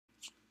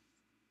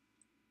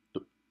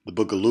The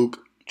book of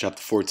Luke,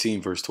 chapter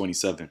 14, verse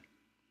 27.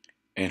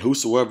 And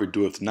whosoever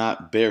doeth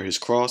not bear his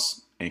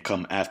cross and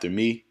come after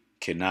me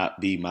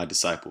cannot be my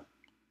disciple.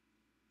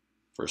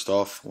 First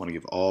off, I want to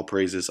give all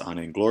praises,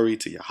 honor, and glory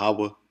to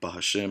Yahawah,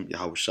 Bahashem,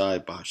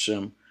 YAHAWASHI,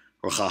 Bahashem,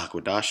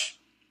 YAHAWAH.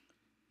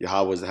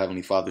 Yahawah is the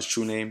Heavenly Father's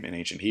true name in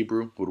ancient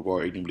Hebrew, who the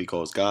world ignorantly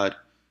calls God.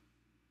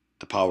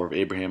 The power of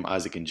Abraham,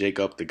 Isaac, and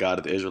Jacob, the God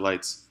of the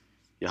Israelites.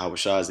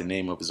 YAHAWASHI is the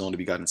name of his only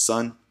begotten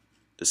Son,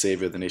 the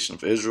Savior of the nation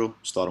of Israel,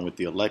 starting with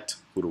the elect,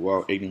 who the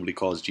world ignorantly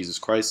calls Jesus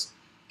Christ.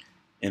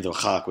 And the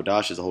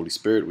YAHAWAH is the Holy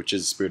Spirit, which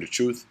is the Spirit of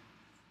truth.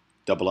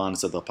 Double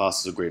honors of the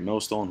apostles of Great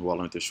Millstone, who I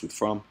learned this truth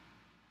from.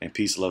 And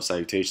peace, love,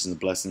 salutations, and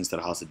blessings to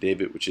the house of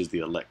David, which is the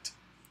elect.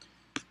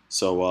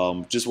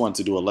 So just wanted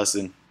to do a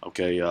lesson,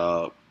 okay,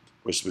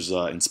 which was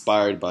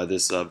inspired by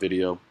this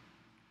video,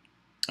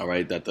 all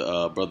right, that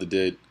the brother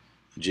did,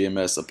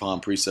 GMS upon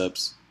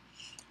precepts,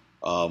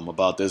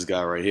 about this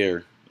guy right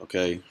here,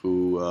 okay,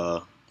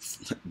 who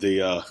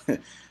the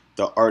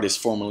artist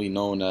formerly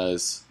known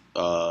as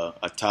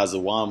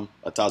Atazawamya,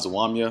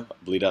 I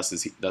believe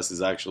that's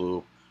his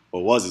actual,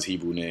 or was his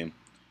Hebrew name,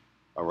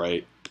 all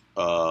right.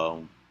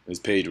 His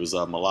page was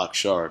Malak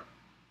Shar,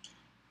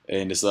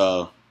 and it's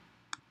you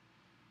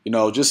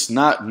know, just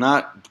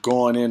not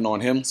going in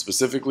on him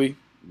specifically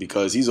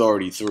because he's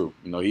already through.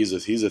 You know, he's a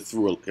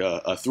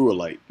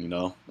Thru-Alite. You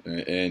know,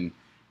 and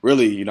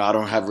really, you know, I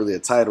don't have really a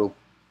title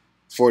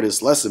for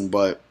this lesson,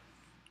 but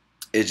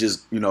it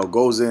just, you know,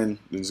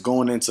 it's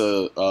going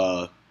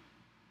into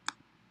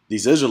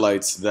these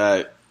Israelites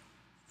that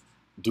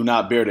do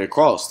not bear their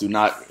cross, do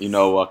not, you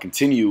know,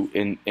 continue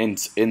in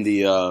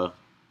the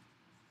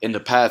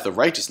path of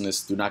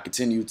righteousness, do not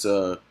continue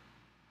to,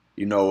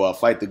 you know,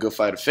 fight the good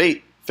fight of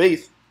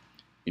faith,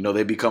 you know,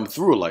 they become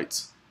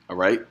Thru-Alites. All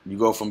right, you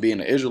go from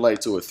being an Israelite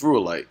to a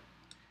Thru-Alite,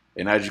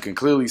 and as you can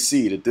clearly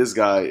see, that this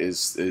guy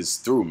is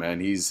through, man.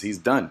 He's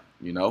done.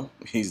 You know,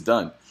 he's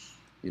done.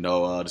 You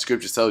know, the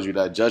scriptures tells you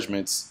that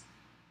judgments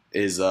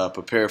is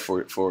prepared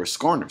for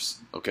scorners.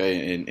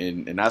 Okay,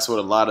 and that's what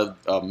a lot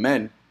of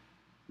men,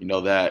 you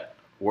know, that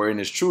were in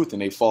this truth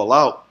and they fall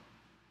out,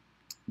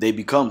 they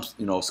become,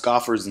 you know,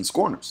 scoffers and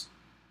scorners.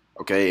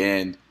 Okay,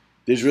 and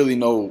there's really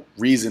no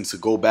reason to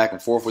go back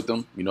and forth with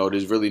them. You know,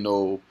 there's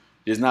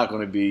not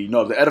going to be, you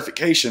know, the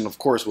edification, of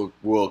course,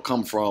 will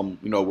come from,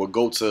 you know, will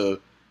go to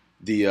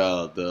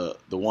the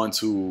ones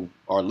who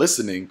are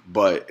listening,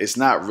 but it's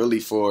not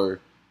really for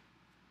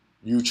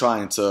you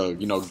trying to,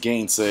 you know,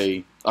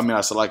 gainsay. I mean, I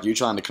said, like, you're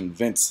trying to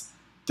convince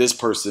this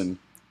person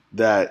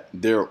that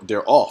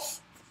they're off,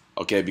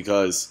 okay,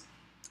 because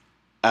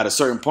at a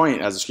certain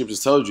point, as the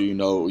scriptures tells you, you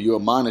know, you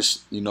admonish,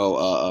 you know,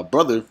 a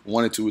brother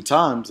 1 or 2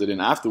 times, and then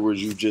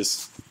afterwards you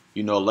just,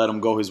 you know, let him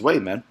go his way,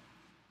 man.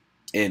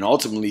 And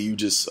ultimately you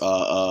just,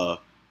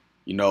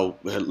 you know,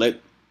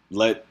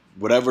 let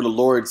whatever the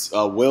Lord's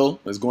will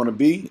is going to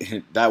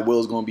be, that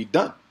will is going to be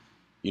done,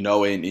 you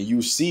know, and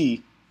you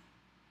see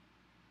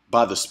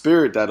by the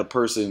spirit that a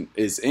person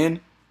is in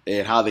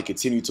and how they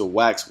continue to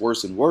wax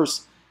worse and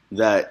worse,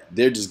 that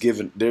they're just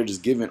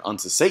given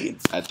unto Satan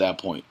at that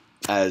point.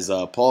 As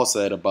Paul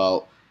said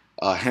about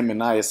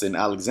Hymenaeus and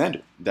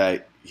Alexander,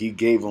 that he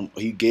gave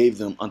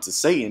them unto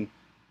Satan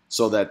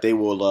so that they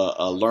will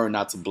learn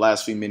not to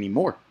blaspheme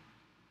anymore.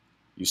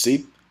 You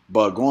see?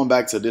 But going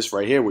back to this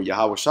right here where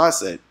YAHAWASHI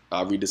said,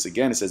 I'll read this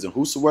again. It says, and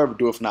whosoever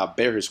doeth not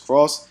bear his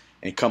cross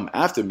and come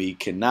after me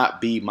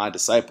cannot be my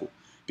disciple.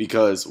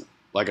 Because,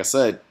 like I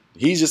said,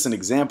 he's just an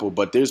example,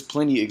 but there's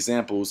plenty of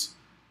examples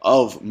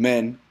of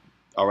men,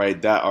 all right,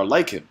 that are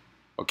like him.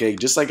 Okay,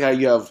 just like how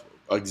you have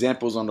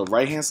examples on the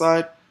right hand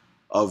side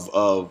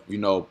of you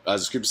know,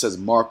 as the scripture says,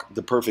 mark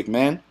the perfect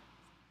man.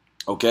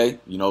 Okay,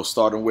 you know,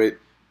 starting with,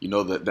 you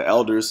know, the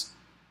elders,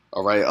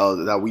 all right,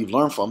 that we've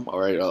learned from, all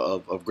right,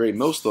 of Great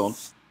Millstone,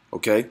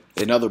 okay,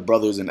 and other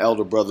brothers and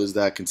elder brothers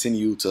that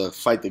continue to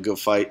fight the good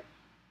fight.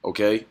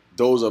 Okay,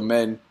 those are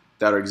men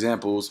that are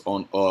examples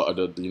on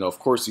you know, of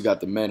course you got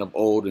the men of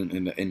old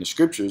in the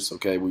scriptures.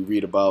 Okay, we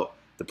read about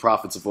the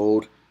prophets of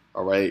old.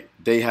 All right,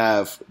 they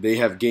have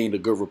gained a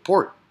good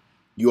report.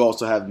 You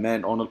also have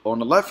men on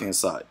the left-hand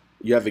side.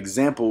 You have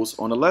examples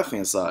on the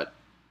left-hand side.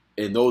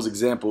 And those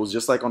examples,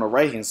 just like on the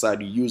right-hand side,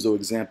 you use those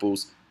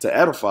examples to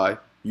edify.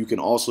 You can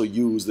also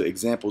use the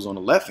examples on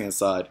the left-hand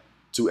side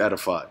to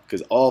edify.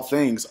 Because all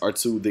things are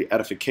to the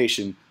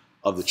edification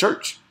of the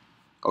church.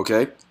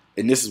 Okay?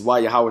 And this is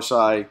why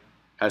YAHAWASHI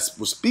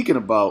was speaking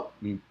about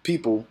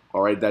people,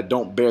 all right, that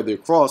don't bear their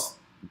cross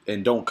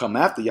and don't come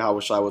after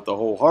YAHAWASHI with the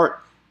whole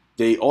heart.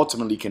 They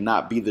ultimately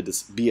cannot be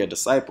a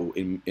disciple,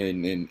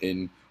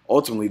 and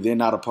ultimately they're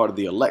not a part of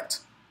the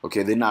elect.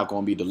 Okay, they're not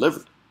going to be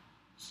delivered.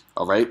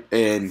 All right,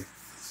 and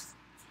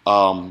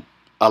a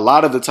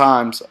lot of the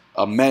times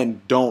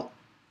men don't,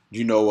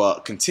 you know,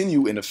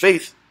 continue in the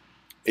faith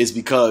is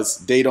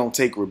because they don't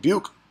take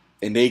rebuke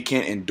and they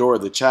can't endure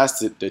the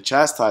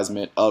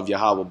chastisement of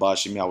Yahawah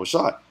Bashim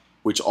Yahawashi,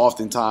 which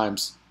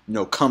oftentimes, you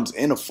know, comes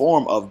in a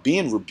form of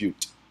being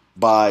rebuked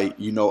by,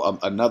 you know,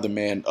 another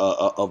man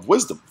of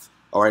wisdom.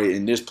 All right,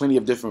 and there's plenty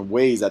of different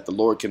ways that the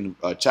Lord can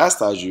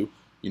chastise you.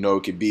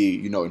 it could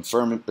be,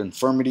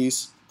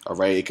 infirmities. All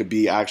right. It could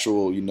be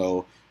actual,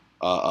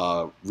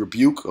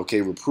 rebuke.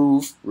 Okay.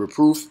 Reproof,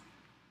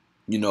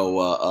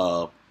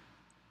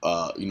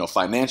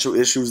 financial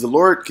issues. The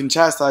Lord can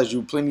chastise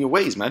you plenty of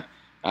ways, man.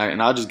 All right,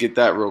 and I'll just get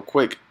that real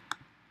quick,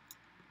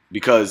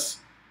 because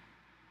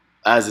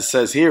as it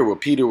says here, what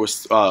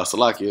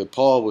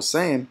Paul was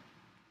saying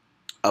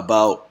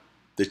about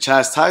the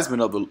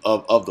chastisement of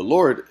the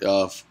Lord,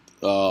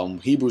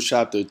 Hebrews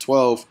chapter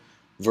 12,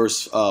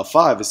 verse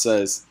 5, it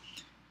says,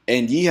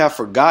 "And ye have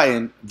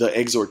forgotten the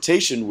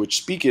exhortation which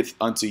speaketh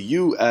unto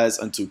you as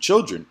unto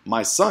children,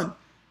 my son,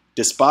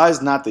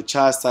 despise not the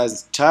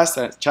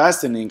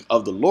chastening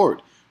of the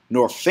Lord,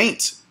 nor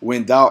faint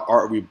when thou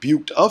art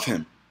rebuked of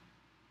him.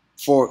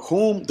 For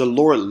whom the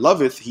Lord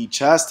loveth, he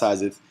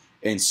chastiseth,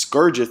 and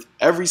scourgeth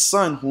every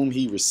son whom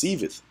he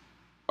receiveth."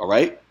 All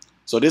right.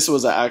 So this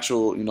was an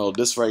actual,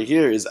 this right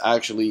here is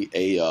actually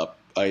a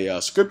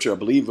scripture. I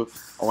believe, I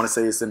want to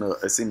say it's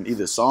in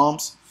either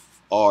Psalms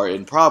or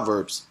in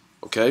Proverbs.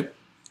 Okay.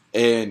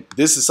 And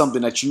this is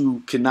something that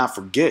you cannot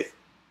forget.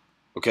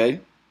 Okay.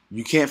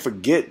 You can't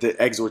forget the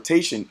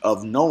exhortation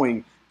of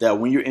knowing that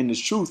when you're in this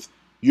truth,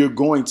 you're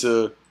going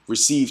to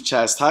receive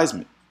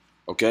chastisement.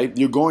 Okay,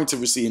 you're going to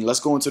receive, and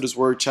let's go into this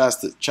word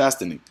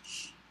chastening.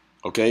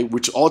 Okay,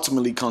 which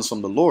ultimately comes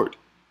from the Lord.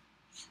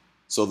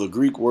 So the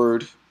Greek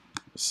word,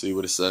 let's see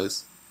what it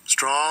says.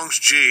 Strong's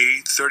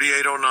G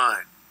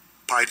 3809.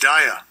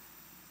 Paideia.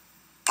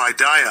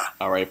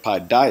 All right,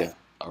 paideia.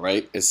 All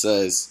right, it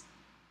says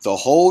the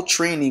whole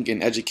training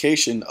and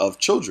education of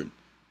children,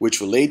 which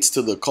relates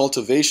to the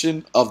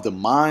cultivation of the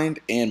mind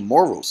and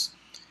morals,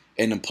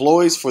 and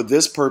employs for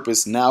this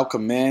purpose now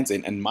commands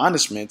and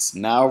admonishments,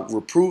 now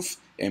reproof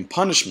and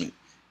punishment.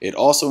 It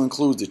also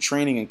includes the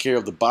training and care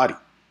of the body.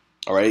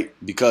 All right,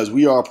 because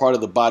we are a part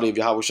of the body of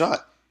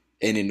YAHAWASHI,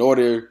 and in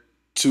order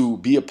to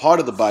be a part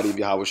of the body of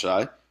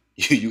YAHAWASHI,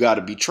 you got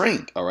to be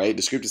trained. All right,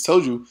 the scriptures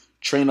tells you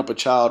train up a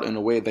child in the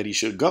way that he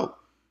should go.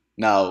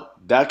 Now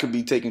that could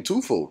be taken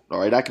twofold. All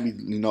right, that could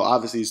be,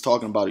 obviously he's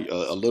talking about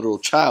a literal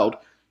child.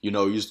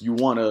 You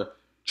want to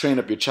train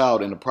up your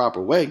child in the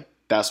proper way.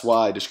 That's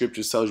why the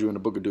scriptures tells you in the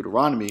book of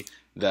Deuteronomy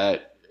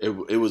that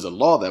it was a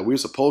law that we're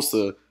supposed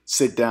to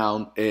sit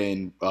down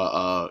and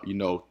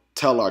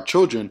tell our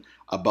children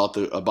about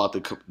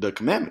the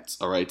commandments.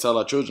 All right, tell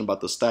our children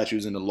about the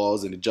statutes and the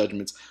laws and the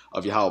judgments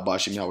of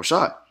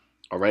YAHAWASHI.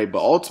 All right, but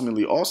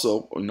ultimately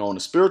also, in a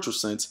spiritual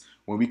sense,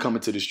 when we come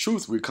into this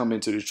truth, we come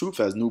into this truth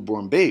as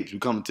newborn babes. We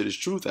come into this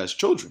truth as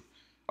children.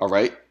 All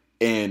right,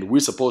 and we're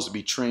supposed to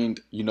be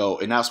trained,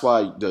 and that's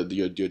why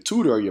your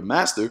tutor, your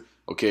master,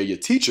 okay, your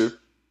teacher,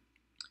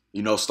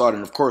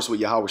 starting of course with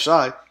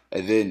YAHAWASHI,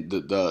 and then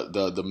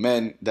the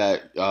men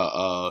that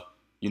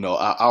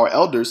our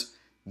elders,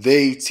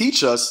 they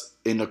teach us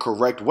in the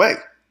correct way.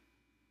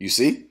 You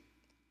see,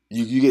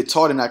 you get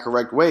taught in that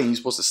correct way, and you're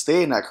supposed to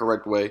stay in that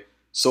correct way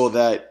so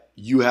that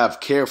you have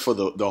care for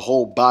the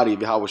whole body of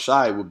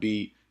YAHAWASHI will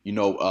be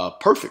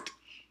perfect.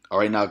 All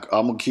right, now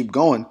I'm gonna keep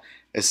going.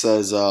 It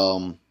says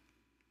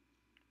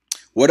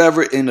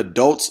whatever in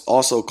adults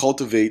also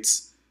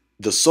cultivates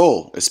the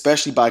soul,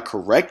 especially by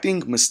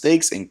correcting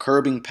mistakes and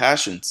curbing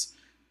passions.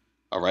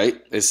 All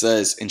right. It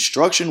says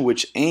instruction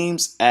which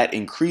aims at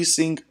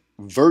increasing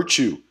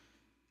virtue.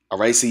 All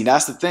right. See,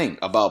 that's the thing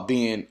about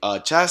being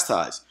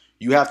chastised.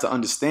 You have to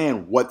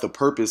understand what the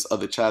purpose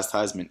of the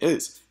chastisement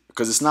is,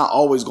 because it's not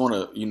always going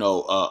to,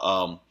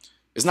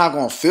 it's not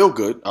going to feel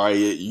good. All right.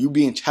 You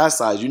being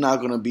chastised, you're not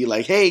going to be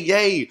like, hey,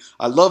 yay,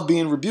 I love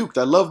being rebuked.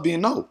 I love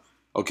being no.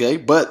 Okay.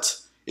 But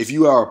if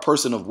you are a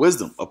person of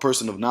wisdom, a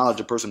person of knowledge,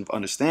 a person of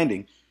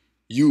understanding,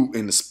 you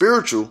in the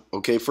spiritual,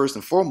 okay, first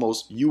and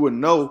foremost, you will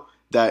know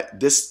that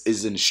this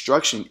is an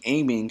instruction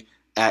aiming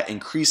at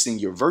increasing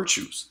your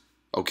virtues,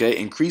 okay,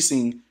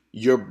 increasing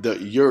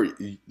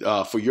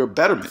for your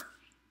betterment.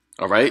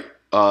 All right.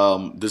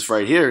 This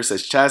right here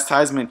says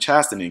chastisement,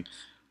 chastening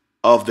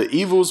of the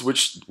evils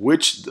which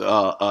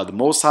the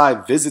Most High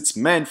visits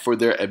men for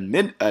their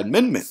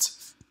amendment.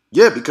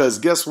 Yeah, because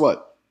guess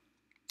what?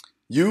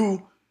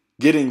 You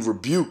getting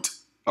rebuked,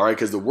 all right,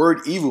 because the word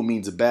evil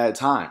means a bad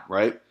time,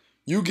 right?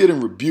 You getting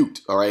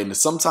rebuked, all right, and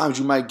sometimes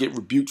you might get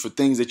rebuked for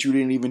things that you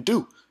didn't even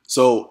do.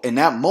 So in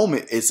that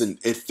moment,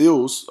 it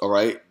feels, all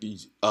right,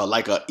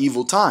 like an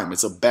evil time.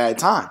 It's a bad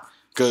time,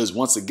 because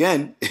once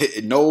again,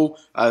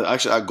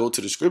 I go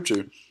to the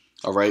scripture,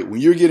 all right. When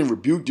you're getting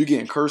rebuked, you're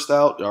getting cursed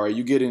out, all right.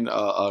 You're getting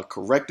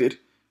corrected,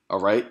 all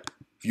right.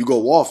 If you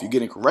go off, you're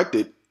getting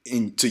corrected,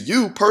 and to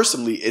you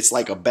personally, it's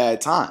like a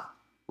bad time,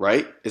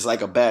 right? It's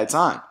like a bad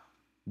time.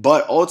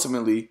 But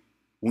ultimately,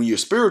 when you're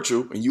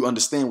spiritual and you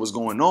understand what's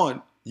going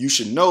on, you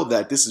should know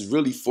that this is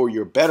really for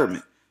your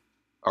betterment.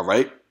 All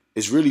right.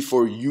 It's really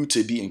for you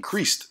to be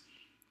increased.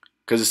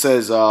 Because it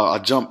says, I'll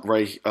jump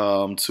right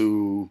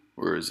to,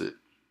 where is it?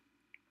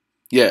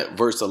 Yeah,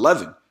 verse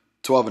 11,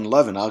 12 and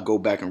 11. I'll go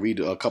back and read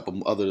a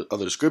couple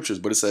other scriptures.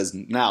 But it says,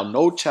 now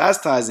no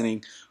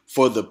chastising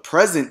for the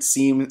present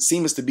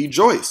seems to be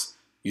joyous.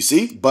 You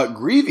see, but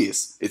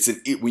grievous.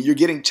 When you're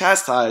getting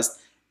chastised,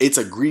 it's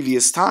a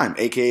grievous time,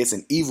 aka it's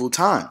an evil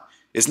time.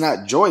 It's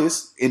not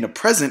joyous. In the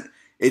present,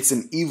 it's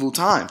an evil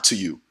time to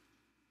you.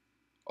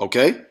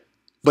 Okay?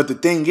 But the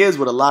thing is,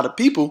 with a lot of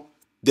people,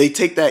 they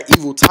take that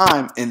evil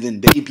time and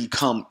then they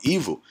become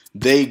evil.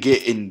 They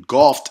get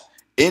engulfed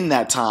in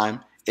that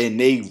time, and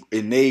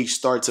they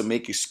start to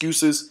make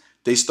excuses.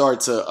 They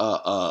start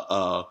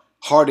to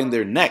harden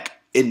their neck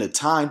in the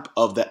time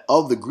of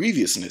the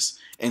grievousness,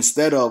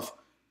 instead of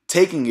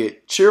taking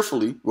it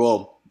cheerfully.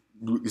 Well,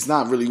 it's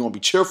not really going to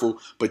be cheerful,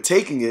 but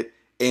taking it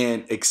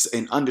and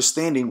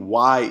understanding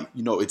why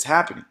it's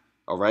happening.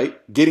 All right,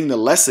 getting the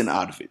lesson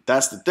out of it.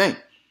 That's the thing.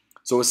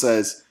 So it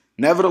says,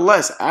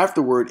 nevertheless,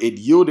 afterward it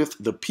yieldeth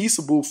the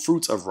peaceable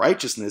fruits of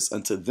righteousness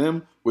unto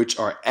them which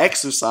are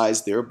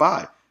exercised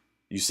thereby.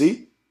 You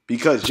see?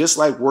 Because just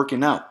like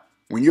working out,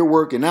 when you're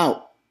working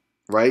out,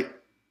 right,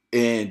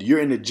 and you're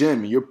in the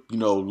gym and you're,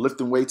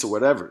 lifting weights or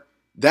whatever,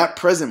 that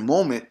present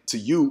moment to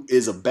you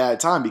is a bad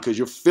time because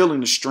you're feeling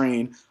the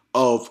strain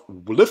of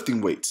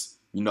lifting weights.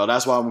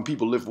 That's why when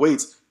people lift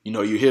weights,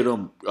 you hear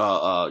them,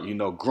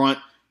 grunt,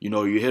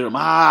 you hear them,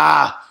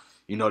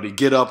 they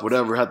get up,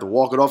 whatever, have to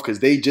walk it off because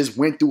they just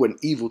went through an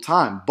evil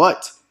time.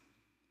 But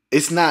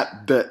it's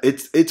not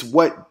it's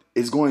what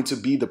is going to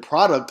be the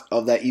product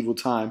of that evil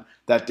time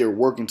that they're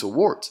working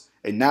towards.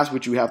 And that's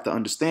what you have to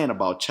understand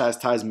about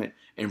chastisement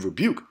and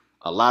rebuke.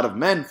 A lot of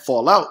men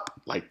fall out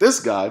like this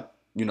guy,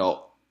 and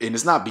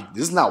this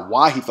is not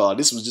why he fell out.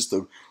 This was just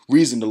the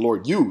reason the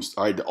Lord used.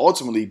 All right.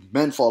 Ultimately,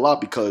 men fall out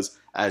because,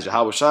 as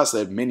YAHAWASHI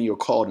said, many are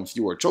called and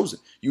few are chosen.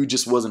 You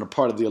just wasn't a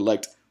part of the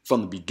elect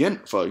from the beginning.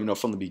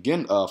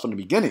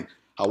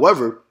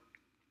 However,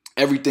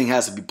 everything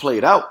has to be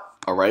played out.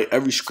 All right.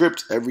 Every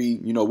script,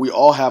 we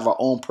all have our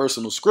own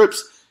personal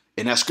scripts,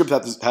 and that script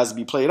has to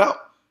be played out.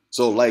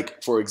 So,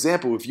 like, for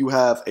example, if you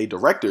have a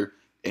director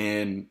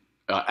and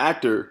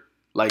actor,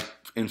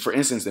 for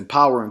instance, in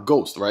Power and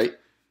Ghost, right?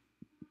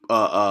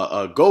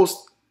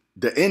 Ghost,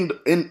 the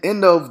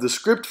end of the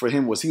script for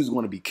him was he was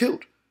going to be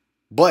killed,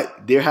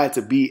 but there had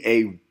to be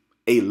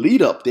a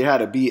lead up. There had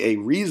to be a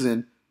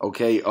reason,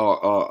 okay,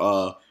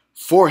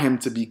 for him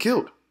to be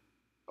killed,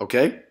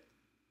 okay.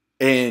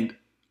 And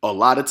a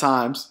lot of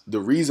times, the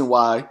reason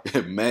why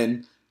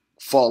men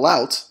fall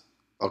out,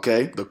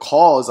 okay, the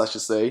cause, I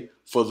should say,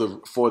 for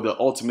the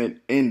ultimate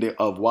end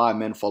of why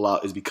men fall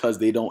out is because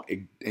they don't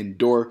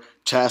endure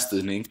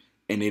chastening,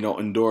 and they don't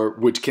endure,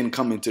 which can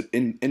come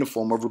in the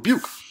form of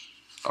rebuke.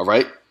 All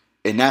right.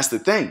 And that's the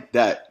thing,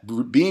 that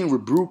being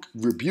rebuked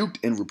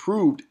and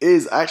reproved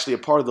is actually a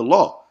part of the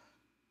law.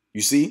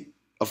 You see,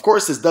 of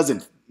course, this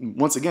doesn't,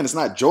 once again, it's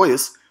not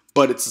joyous,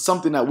 but it's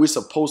something that we're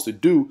supposed to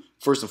do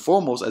first and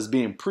foremost as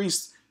being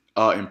priests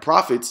and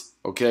prophets.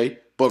 Okay.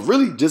 But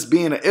really just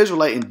being an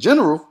Israelite in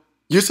general,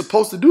 you're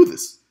supposed to do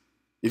this.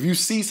 If you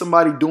see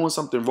somebody doing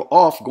something going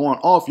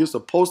off, you're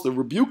supposed to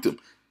rebuke them.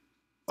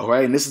 All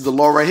right. And this is the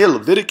law right here.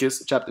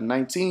 Leviticus chapter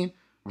 19,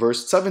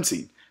 verse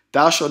 17.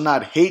 Thou shalt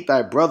not hate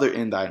thy brother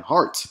in thine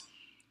heart.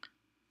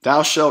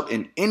 Thou shalt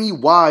in any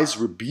wise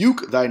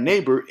rebuke thy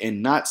neighbor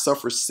and not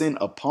suffer sin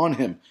upon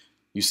him.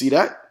 You see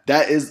that?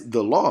 That is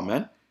the law,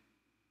 man.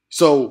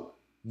 So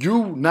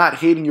you not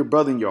hating your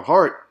brother in your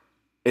heart,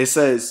 it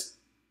says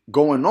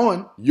going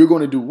on, you're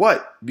going to do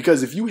what?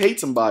 Because if you hate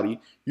somebody,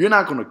 you're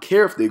not going to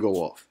care if they go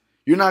off.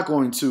 You're not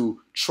going to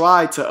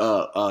try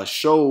to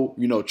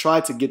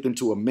try to get them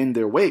to amend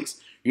their ways.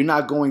 You're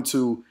not going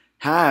to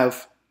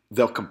have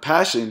the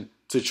compassion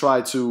to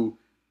try to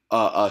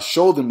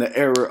show them the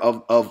error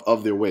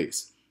of their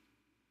ways.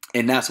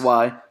 And that's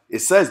why it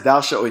says,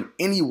 thou shalt in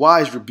any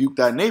wise rebuke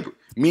thy neighbor.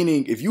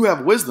 Meaning, if you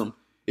have wisdom,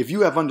 if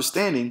you have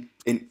understanding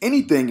in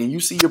anything, and you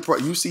see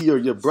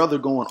your brother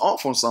going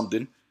off on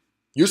something,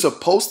 you're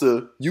supposed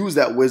to use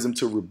that wisdom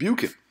to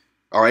rebuke him.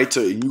 All right.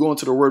 So you go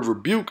into the word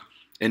rebuke.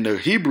 In the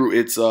Hebrew,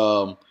 it's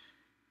yakah.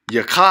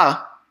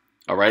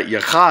 All right,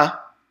 yakah.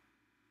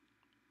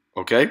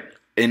 Okay,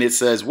 and it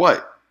says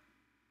what?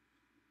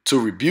 To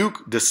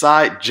rebuke,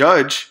 decide,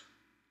 judge,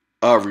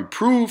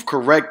 reprove,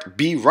 correct,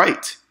 be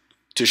right.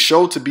 To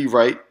show, to be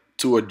right.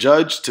 To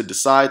adjudge, to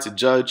decide, to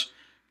judge,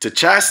 to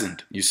chasten.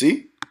 You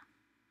see?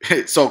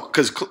 So,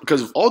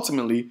 because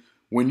ultimately,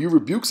 when you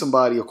rebuke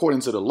somebody according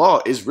to the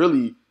law, it's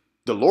really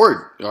the Lord.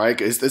 All right,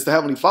 it's the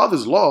Heavenly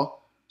Father's law.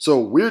 So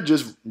we're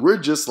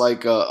just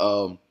like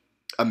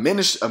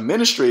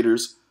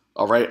administrators,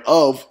 all right,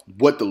 of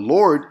what the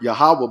Lord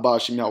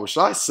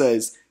YAHAWAH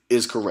says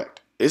is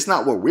correct. It's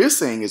not what we're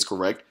saying is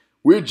correct.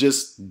 We're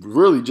just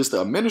really just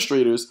the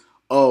administrators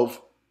of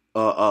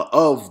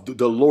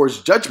the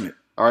Lord's judgment,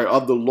 all right,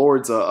 of the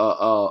Lord's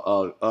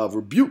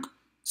rebuke,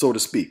 so to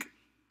speak.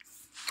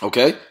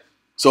 Okay,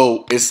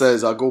 so it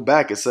says, I'll go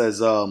back. It says,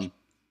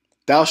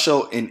 thou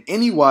shalt in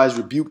any wise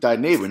rebuke thy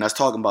neighbor, and that's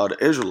talking about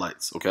the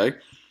Israelites. Okay.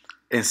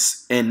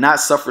 And not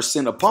suffer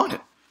sin upon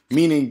him.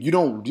 Meaning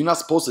you're not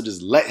supposed to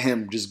just let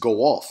him just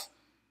go off.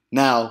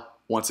 Now,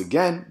 once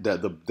again,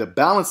 the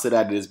balance to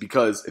that is,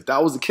 because if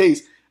that was the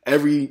case,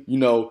 like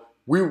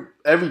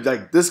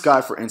this guy,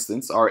 for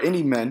instance, or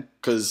any men,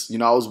 because,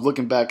 I was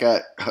looking back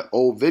at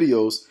old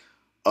videos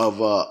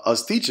of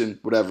us teaching,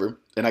 whatever,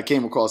 and I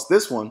came across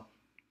this one,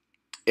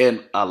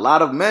 And a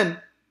lot of men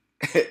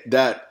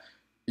that,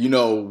 you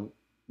know,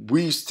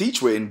 we used to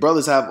teach with, and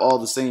brothers have all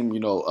the same, you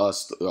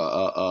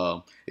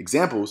know,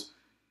 examples,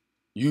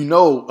 you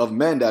know, of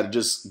men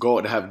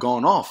that have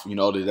gone off, you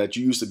know, that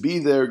you used to be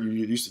there, you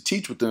used to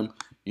teach with them,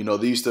 you know,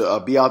 they used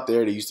to be out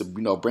there, they used to,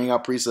 you know, bring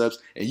out precepts,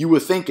 and you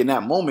would think in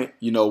that moment,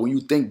 you know, when you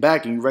think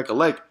back and you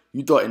recollect,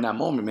 you thought in that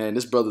moment, man,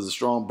 this brother's a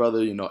strong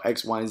brother, you know,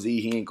 X, Y, and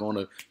Z, he ain't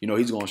gonna, you know,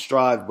 he's gonna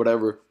strive,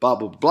 whatever, blah,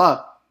 blah,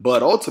 blah.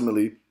 But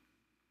ultimately,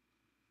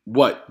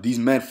 what? These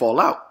men fall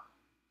out,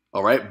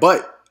 all right?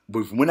 But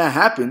when that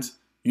happens,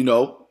 you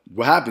know,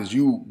 what happens?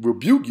 You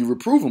rebuke, you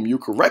reprove them, you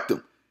correct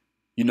them,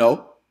 you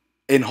know,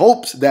 in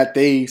hopes that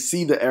they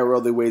see the error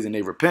of their ways and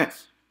they repent.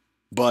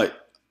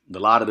 But a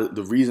lot of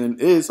the reason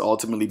is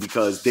ultimately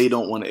because they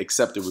don't want to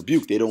accept the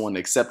rebuke. They don't want to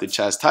accept the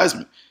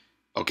chastisement.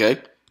 Okay?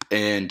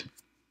 And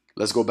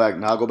let's go back.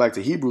 Now I'll go back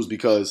to Hebrews,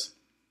 because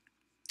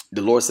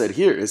the Lord said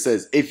here, it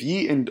says, if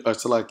ye,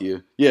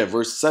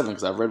 verse 7,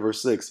 because I read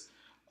verse 6.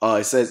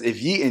 It says,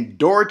 if ye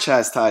endure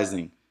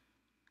chastising,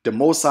 the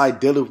Most High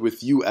dealeth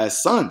with you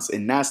as sons.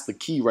 And that's the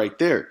key right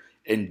there.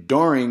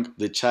 Enduring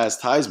the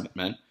chastisement,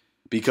 man.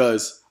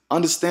 Because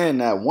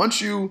understand that once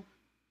you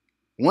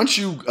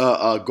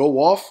go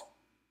off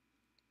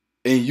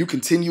and you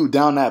continue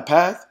down that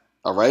path,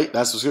 all right,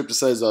 that's what Scripture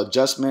says,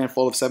 just man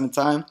falleth 7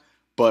 times,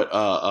 but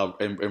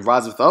and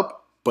riseth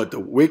up, but the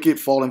wicked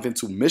falleth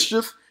into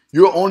mischief.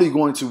 You're only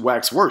going to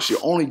wax worse. You're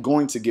only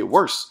going to get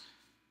worse.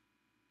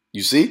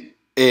 You see?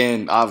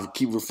 And I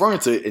keep referring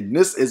to it, and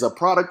this is a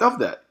product of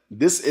that.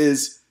 This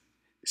is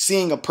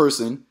seeing a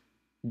person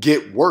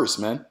get worse,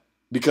 man.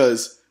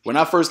 Because when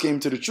I first came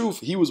to the truth,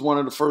 he was one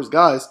of the first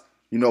guys,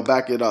 you know,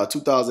 back in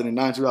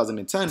 2009,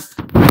 2010,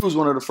 he was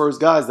one of the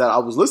first guys that I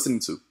was listening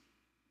to.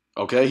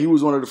 Okay, he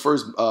was one of the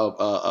first,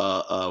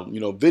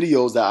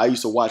 videos that I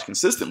used to watch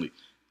consistently,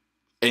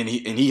 and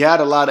he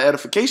had a lot of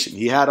edification.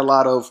 He had a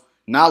lot of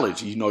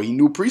knowledge. You know, he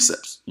knew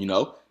precepts. You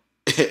know,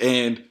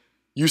 and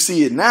you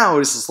see it now.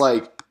 It's just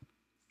like,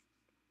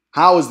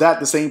 how is that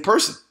the same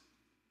person?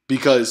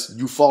 Because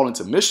you fall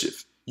into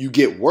mischief, you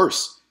get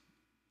worse.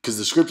 Because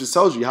the Scriptures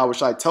tells you,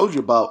 YAHAWASHI tells you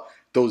about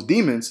those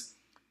demons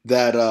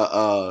that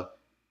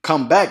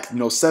come back. You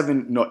know,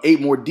 8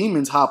 more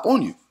demons hop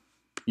on you.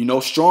 You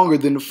know, stronger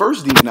than the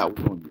first demon that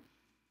was on you.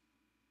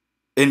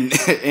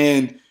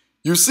 And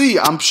you see,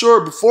 I'm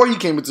sure before he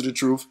came into the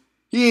truth,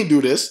 he didn't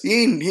do this.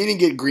 He didn't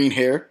get green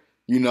hair.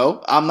 You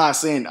know, I'm not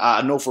saying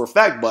I know for a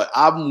fact, but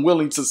I'm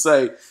willing to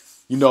say,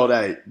 you know,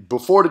 that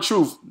before the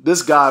truth,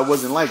 this guy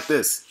wasn't like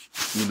this.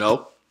 You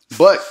know,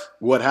 but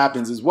what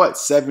happens is what?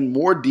 7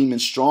 more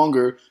demons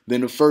stronger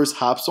than the first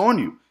hops on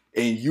you,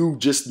 and you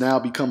just now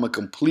become a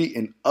complete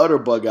and utter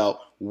bug out,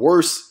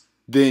 worse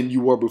than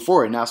you were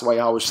before. And that's why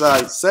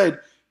YAHAWASHI said,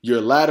 the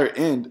latter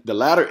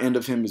end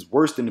of him is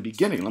worse than the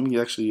beginning. Let me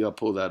actually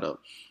pull that up.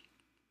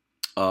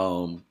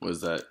 What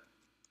is that?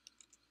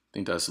 I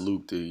think that's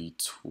Matthew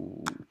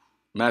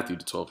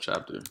the 12th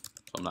chapter, if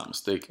I'm not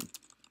mistaken.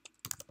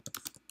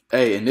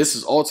 Hey, and this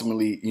is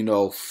ultimately, you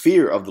know,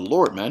 fear of the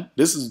Lord, man.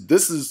 This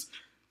is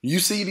you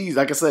see these,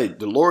 like I said,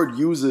 the Lord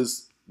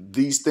uses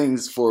these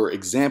things for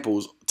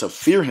examples to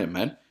fear him,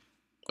 man.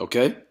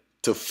 Okay?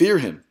 To fear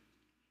him.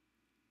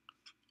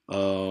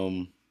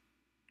 I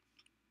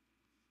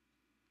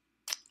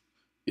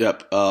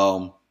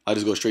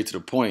just go straight to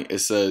the point. It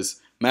says,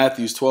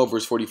 Matthew 12,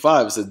 verse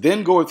 45, it says,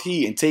 then goeth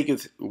he and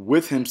taketh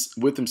with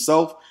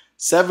himself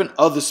 7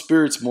 other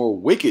spirits more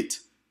wicked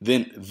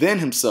than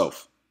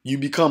himself. You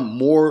become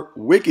more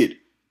wicked.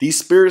 These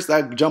spirits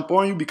that jump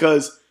on you,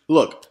 because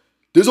look,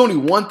 there's only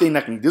one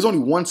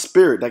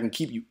spirit that can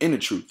keep you in the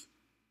truth.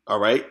 All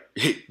right?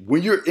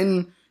 When you're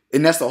in,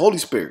 and that's the Holy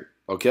Spirit,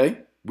 okay?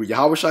 With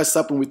YAHAWASHI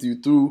supping with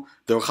you through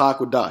the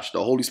Hakodash,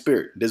 the Holy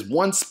Spirit. There's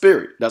one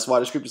Spirit. That's why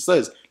the Scripture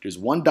says there's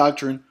one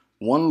doctrine,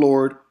 one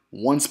Lord,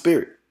 one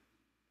Spirit.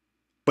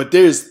 But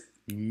there's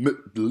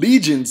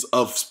legions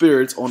of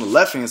spirits on the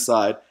left-hand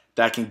side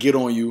that can get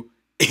on you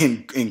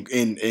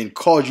and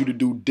cause you to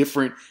do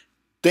different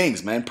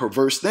things, man,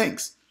 perverse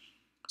things.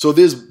 So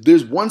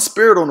there's one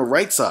spirit on the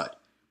right side,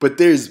 but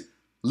there's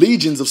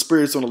legions of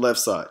spirits on the left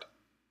side.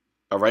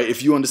 All right,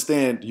 if you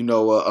understand, you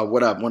know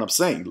what I'm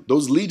saying.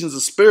 Those legions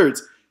of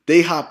spirits,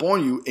 they hop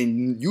on you,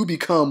 and you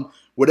become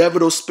whatever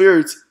those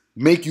spirits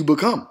make you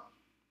become.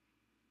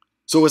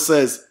 So it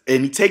says,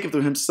 and he taketh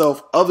to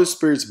himself other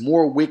spirits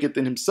more wicked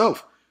than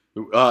himself.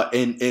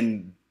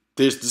 And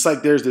there's just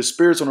like there's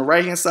spirits on the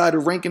right hand side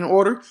of rank in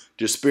order.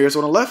 There's spirits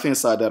on the left hand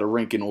side that are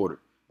rank in order.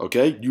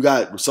 Okay, you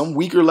got some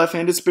weaker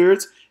left-handed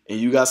spirits, and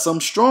you got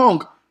some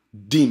strong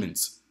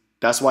demons.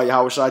 That's why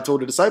YAHAWASHI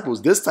told the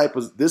disciples, this type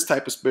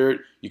of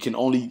spirit you can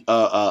only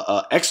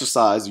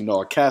exercise, you know,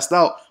 or cast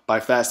out by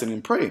fasting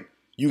and praying.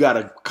 You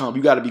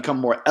gotta become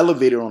more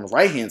elevated on the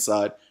right hand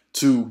side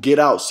to get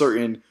out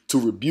to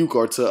rebuke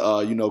or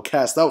to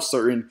cast out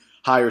certain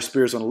higher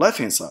spirits on the left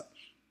hand side.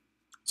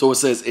 So it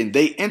says, and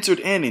they entered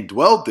in and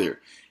dwelled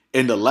there.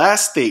 And the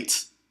last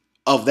state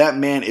of that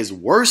man is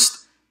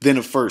worse than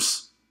the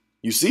first.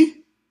 You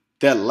see?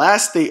 That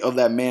last state of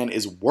that man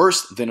is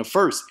worse than the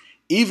first.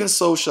 even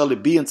so shall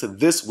it be unto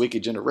this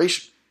wicked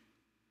generation.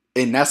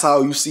 And that's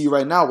how you see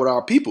right now with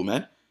our people,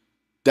 man.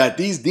 That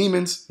these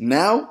demons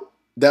now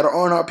that are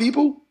on our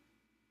people,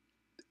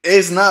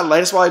 it's not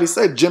like, that's why they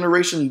said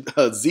Generation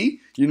Z,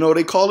 you know what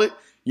they call it?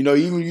 You know,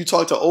 even when you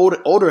talk to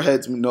older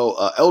heads, you know,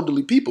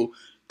 elderly people,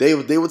 they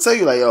would tell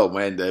you like, oh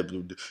man,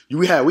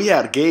 we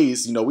had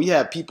gays, you know, we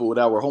had people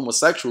that were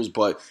homosexuals,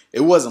 but it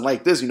wasn't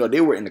like this, you know,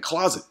 they were in the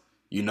closet,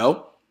 you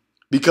know,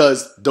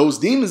 because those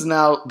demons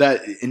now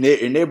that, and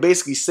they're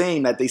basically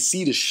saying that they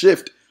see the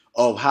shift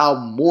of how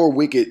more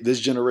wicked this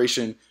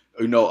generation,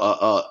 you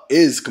know,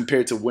 is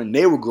compared to when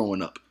they were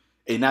growing up.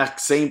 And that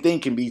same thing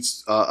can be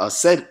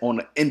said on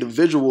an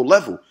individual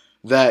level,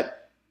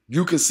 that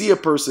you can see a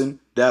person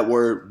that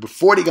were,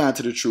 before they got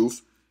into the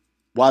truth,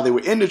 while they were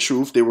in the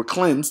truth, they were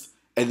cleansed,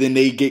 and then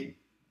they get,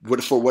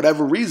 for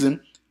whatever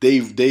reason,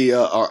 they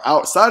are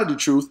outside of the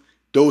truth.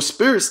 Those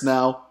spirits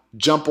now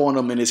jump on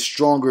them, and it's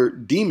stronger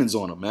demons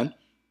on them, man.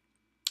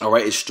 All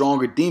right, it's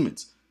stronger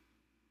demons.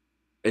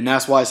 And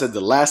that's why I said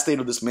the last state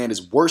of this man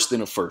is worse than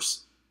the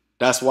first.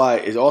 That's why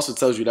it also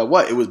tells you that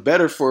what? It was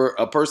better for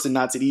a person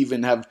not to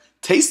even have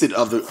tasted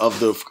of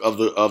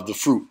the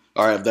fruit,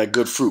 all right, of that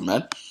good fruit,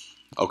 man.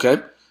 Okay,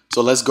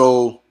 so let's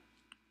go.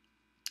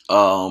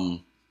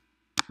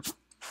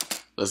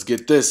 Let's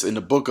get this in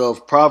the book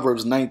of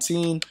Proverbs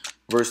 19,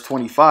 verse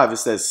 25. It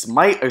says,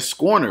 "Smite a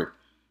scorner,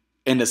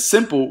 and the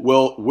simple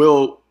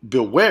will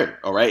beware."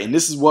 All right, and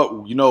this is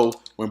what, you know,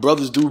 when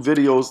brothers do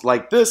videos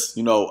like this,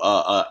 you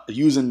know,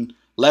 using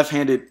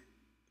left-handed,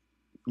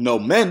 you know,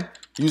 men.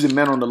 Using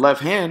men on the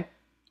left hand,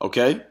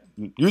 okay?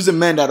 Using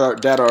men that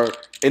are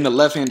in the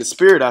left-handed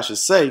spirit, I should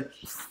say,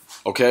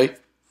 okay?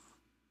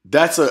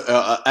 That's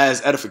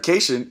as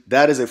edification.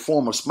 That is a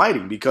form of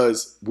smiting,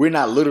 because we're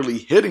not literally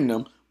hitting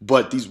them,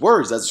 but these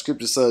words, as the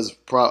scripture says,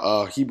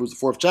 Hebrews the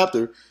 4th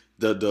chapter,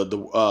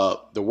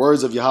 the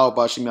words of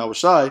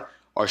YAHAWASHI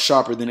are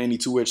sharper than any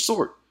two-edged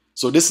sword.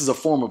 So this is a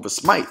form of a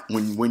smite.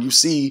 When you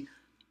see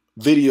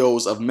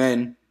videos of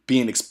men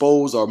being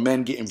exposed or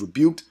men getting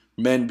rebuked,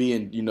 men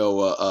being,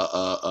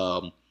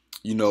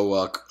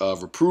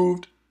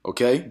 reproved,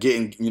 okay,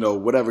 getting, you know,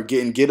 whatever,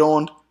 get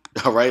on,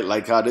 all right,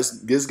 like how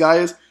this guy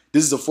is.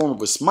 This is a form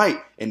of a smite,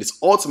 and it's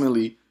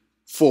ultimately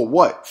for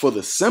what? For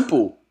the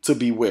simple to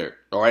beware,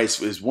 all right.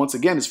 It's once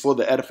again, it's for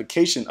the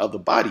edification of the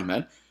body,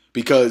 man,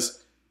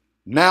 because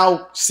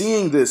now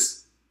seeing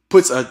this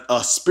puts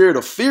a spirit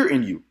of fear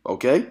in you,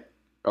 okay,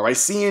 all right.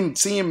 Seeing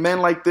men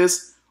like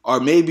this,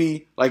 or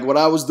maybe like what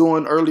I was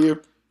doing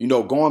earlier. You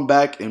know, going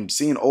back and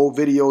seeing old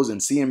videos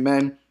and seeing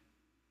men,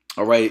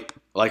 all right,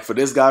 like for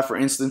this guy, for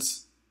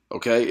instance,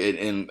 okay,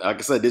 and like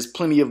I said, there's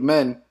plenty of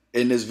men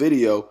in this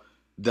video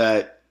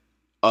that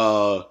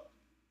were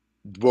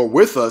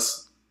with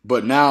us,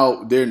 but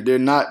now they're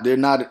not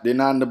in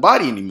the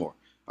body anymore,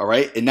 all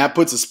right, and that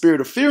puts a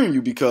spirit of fear in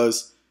you,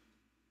 because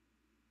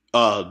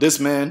this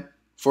man,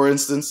 for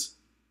instance,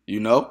 you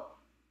know,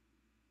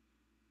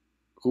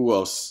 who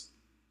else?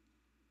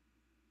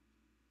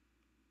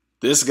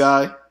 This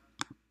guy,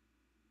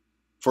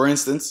 for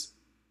instance,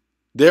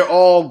 they're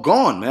all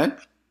gone, man.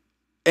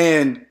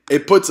 And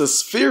it puts a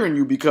fear in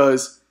you,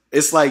 because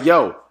it's like,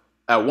 yo,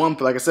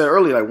 like I said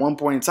earlier, at one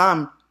point in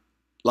time,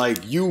 like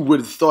you would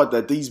have thought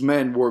that these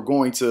men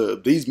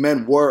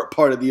were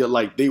part of the,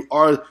 like they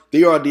are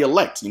the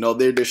elect, you know,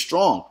 they're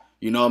strong,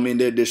 you know what I mean?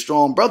 They're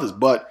strong brothers,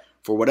 but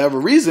for whatever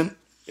reason,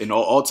 you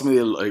know,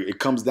 ultimately it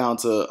comes down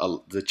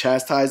to the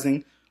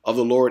chastising of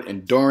the Lord,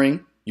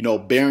 enduring, you know,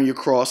 bearing your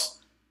cross,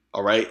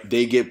 all right?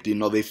 They get, you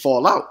know, they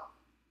fall out.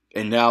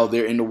 And now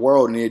they're in the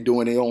world and they're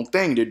doing their own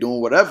thing. They're doing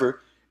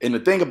whatever. And the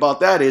thing about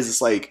that is, it's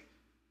like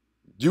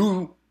if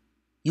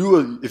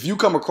you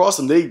come across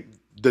them,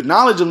 the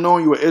knowledge of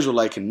knowing you're an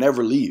Israelite can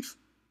never leave.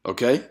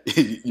 Okay,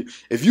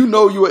 if you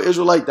know you're an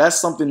Israelite, that's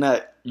something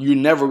that you're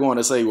never going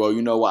to say, well,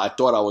 you know what, I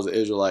thought I was an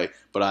Israelite,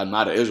 but I'm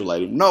not an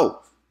Israelite. No,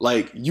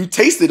 like you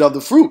tasted of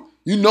the fruit.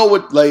 You know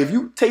what? Like if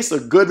you taste a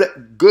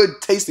good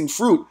tasting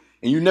fruit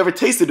and you never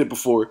tasted it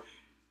before,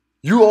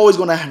 you're always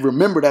going to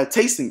remember that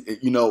tasting,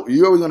 you know,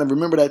 you're always going to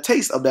remember that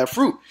taste of that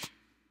fruit.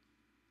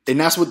 And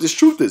that's what this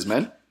truth is,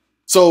 man.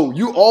 So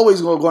you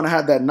always going to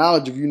have that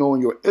knowledge of, you know,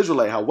 when you're an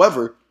Israelite.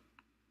 However,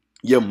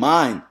 your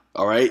mind,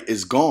 all right,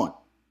 is gone.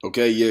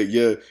 Okay.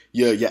 Your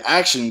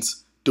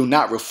actions do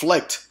not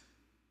reflect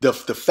the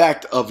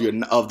fact of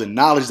the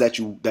knowledge that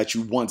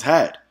you once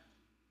had.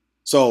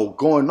 So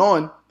going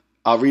on,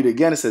 I'll read it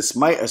again. It says,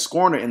 "Smite a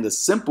scorner, and the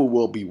simple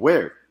will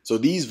beware." So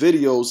these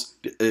videos,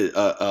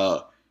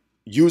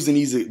 using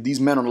these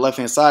men on the left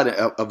hand side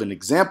of an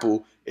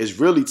example, is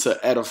really to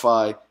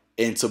edify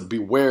and to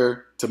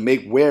beware, to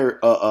make aware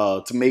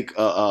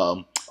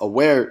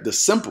the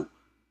simple,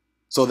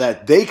 so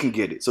that they can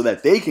get it, so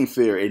that they can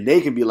fear, and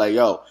they can be like,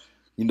 yo,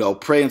 you know,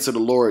 pray unto the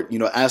Lord, you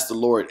know, ask the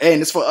Lord,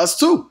 and it's for us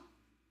too.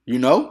 You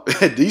know,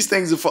 these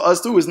things are for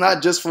us too. It's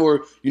not just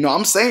for, you know,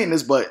 I'm saying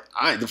this, but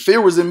the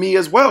fear was in me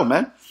as well,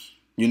 man.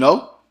 You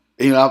know,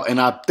 and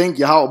I thank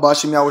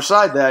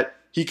YAHAWASHI that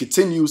he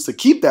continues to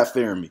keep that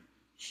fear in me.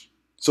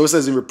 So it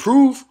says, "And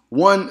reprove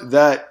one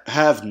that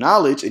have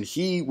knowledge, and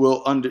he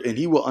will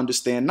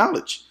understand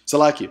knowledge.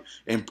 Salakia.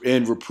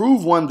 And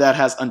reprove one that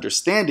has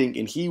understanding,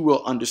 and he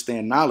will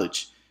understand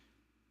knowledge.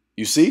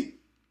 You see?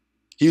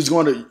 He's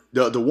going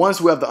to, the ones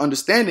who have the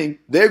understanding,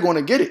 they're going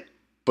to get it.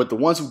 But the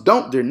ones who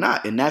don't, they're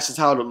not. And that's just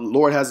how the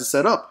Lord has it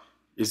set up.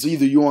 It's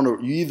either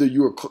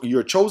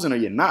you're chosen or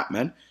you're not,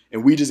 man.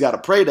 And we just got to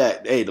pray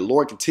that, hey, the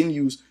Lord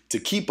continues to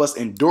keep us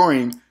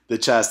enduring the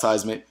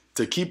chastisement,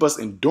 to keep us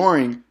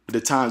enduring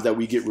the times that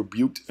we get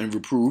rebuked and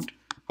reproved.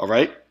 All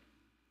right.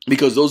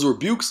 Because those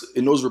rebukes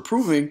and those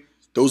reproving,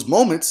 those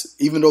moments,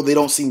 even though they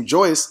don't seem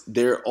joyous,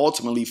 they're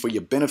ultimately for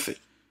your benefit.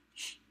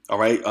 All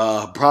right.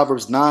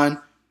 Proverbs 9.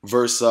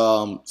 Verse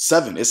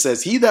 7, it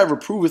says, he that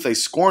reproveth a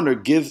scorner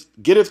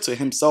getteth to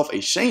himself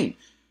a shame.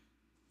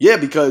 Yeah,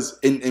 because,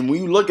 and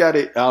when you look at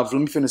it, let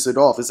me finish it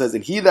off. It says,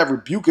 and he that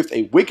rebuketh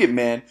a wicked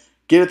man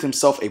getteth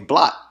himself a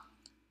blot.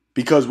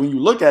 Because when you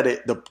look at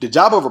it, the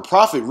job of a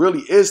prophet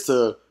really is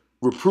to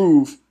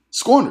reprove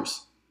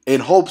scorners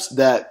in hopes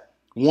that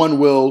one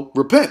will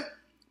repent.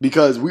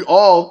 Because we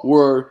all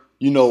were,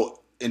 in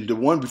the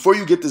one, before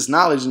you get this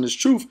knowledge and this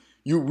truth,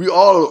 we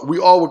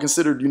all were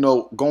considered,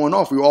 going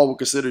off. We all were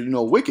considered,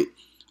 wicked.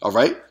 All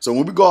right. So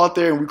when we go out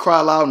there and we cry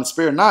loud and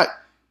spare not,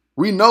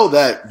 we know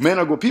that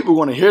people are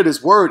going to hear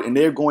this word and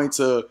they're going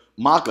to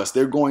mock us.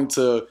 They're going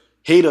to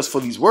hate us for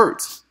these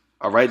words.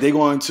 All right. They're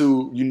going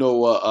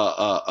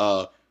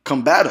to,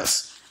 combat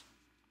us.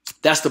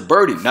 That's the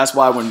burden. That's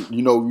why when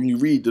you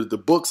read the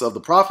books of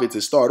the prophets,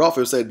 it start off,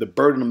 it said the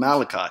burden of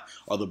Malachi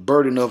or the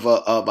burden of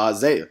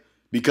Isaiah.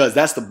 Because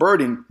that's the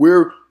burden.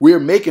 We're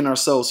making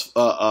ourselves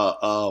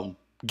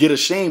get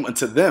ashamed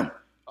unto them.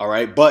 All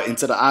right. But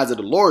into the eyes of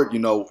the Lord,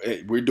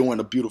 we're doing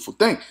a beautiful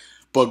thing.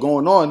 But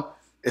going on,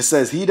 it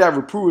says, he that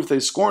reproveth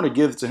a scorner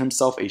giveth to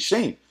himself a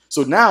shame.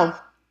 So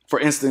now, for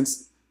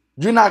instance,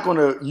 you're not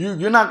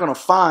gonna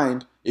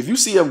find, if you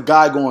see a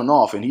guy going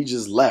off and he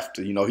just left,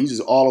 he's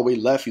just all the way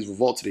left, he's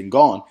revolted and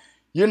gone.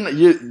 And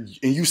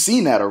you've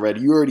seen that already.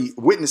 You already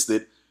witnessed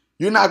it.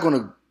 You're not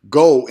gonna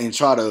go and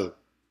try to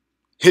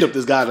hit up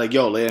this guy like,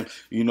 yo, man,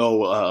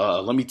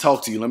 let me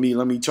talk to you. Let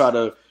me try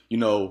to,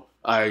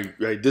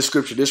 this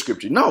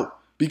scripture. No,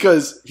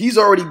 because he's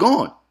already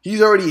gone.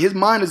 His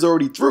mind is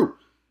already through.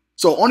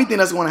 So only thing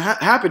that's going to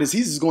happen is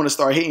he's just going to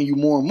start hating you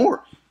more and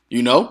more.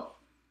 You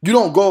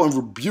don't go and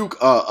rebuke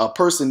a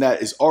person that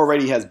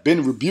has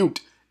been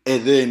rebuked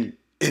and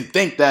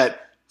think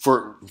that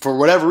for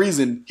whatever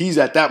reason, he's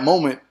at that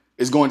moment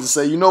is going to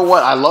say, you know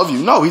what? I love you.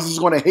 No, he's just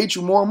going to hate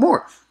you more and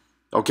more.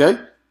 Okay.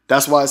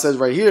 That's why it says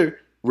right here,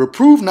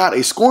 reprove not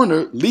a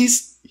scorner,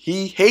 lest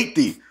he hate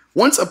thee.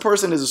 Once a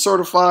person is a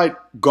certified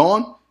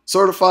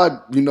certified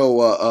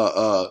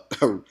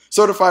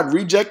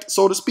reject,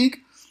 so to speak,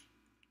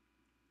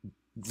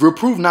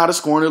 reprove not a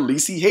scorner,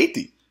 lest he hate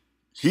thee.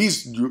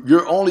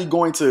 You're only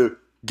going to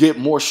get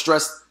more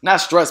stress, not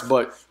stress,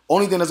 but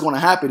only thing that's going to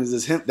happen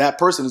is that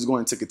person is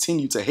going to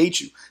continue to hate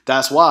you.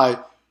 That's why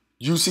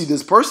you see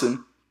this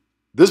person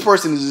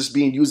is just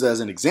being used as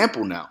an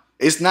example now.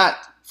 It's not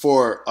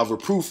for a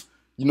reproof.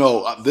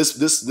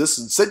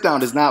 This sit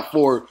down is not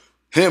for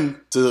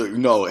him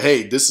to,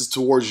 hey, this is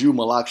towards you,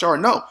 Malak Shar.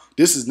 No,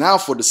 this is now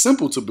for the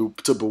simple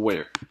to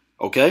beware.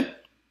 Okay.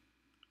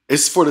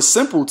 It's for the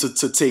simple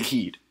to take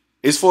heed.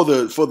 It's for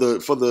the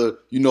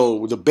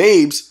the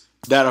babes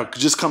that are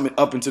just coming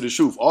up into the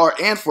truth,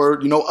 and for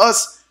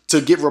us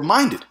to get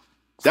reminded.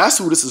 That's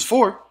who this is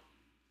for.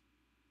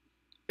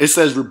 It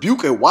says,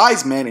 rebuke a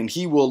wise man and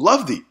he will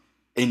love thee.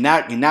 And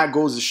that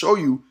goes to show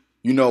you,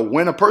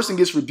 when a person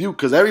gets rebuked,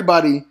 because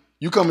everybody,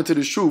 you come into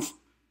the truth,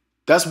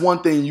 that's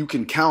one thing you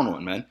can count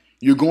on, man.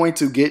 You're going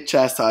to get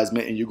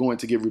chastisement and you're going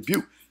to get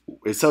rebuked.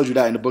 It tells you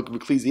that in the book of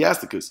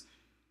Ecclesiasticus.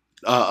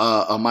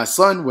 My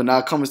son, when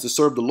thou comest to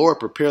serve the Lord,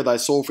 prepare thy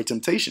soul for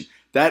temptation.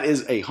 That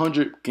is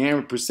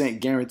 100%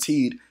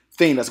 guaranteed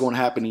thing that's going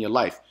to happen in your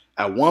life.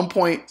 At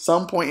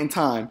some point in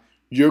time,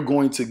 you're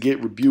going to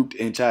get rebuked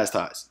and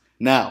chastised.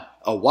 Now,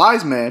 a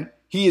wise man,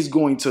 he is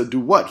going to do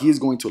what? He is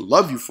going to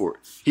love you for it.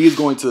 He is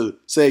going to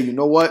say, you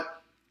know what?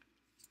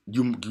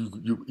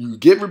 You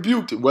get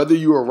rebuked, whether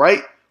you are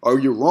right or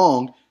you're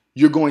wrong,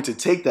 you're going to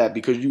take that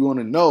because you're going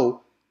to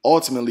know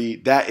ultimately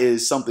that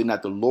is something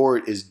that the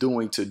Lord is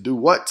doing to do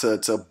what?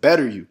 To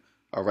better you.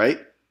 All right.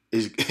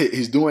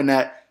 He's doing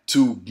that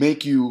to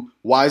make you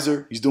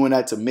wiser. He's doing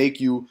that to make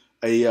you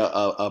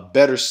a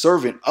better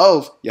servant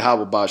of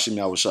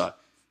YAHAWASHI.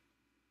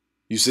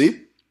 You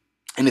see?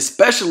 And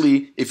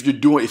especially if you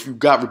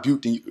got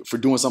rebuked for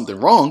doing something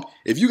wrong,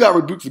 if you got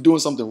rebuked for doing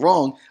something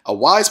wrong, a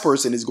wise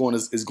person is going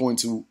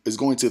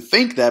to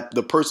think that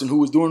the person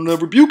who is doing the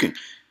rebuking,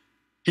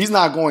 he's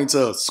not going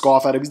to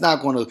scoff at him. He's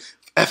not going to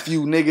F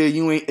you, nigga,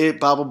 you ain't it,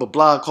 blah, blah, blah,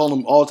 blah, call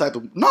him all type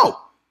of, no.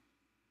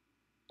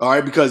 All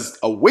right, because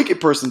a wicked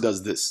person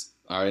does this.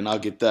 All right, and I'll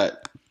get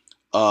that.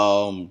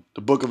 The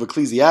book of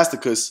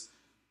Ecclesiasticus,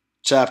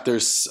 chapter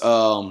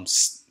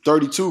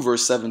 32,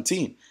 verse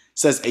 17.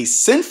 Says, a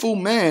sinful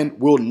man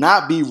will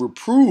not be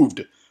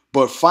reproved,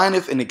 but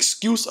findeth an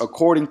excuse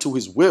according to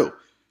his will.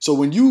 So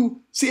when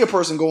you see a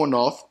person going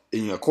off,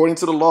 and according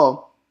to the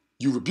law,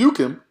 You rebuke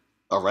him,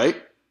 all right?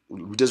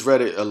 We just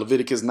read it,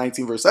 Leviticus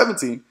 19, verse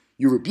 17.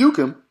 You rebuke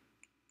him.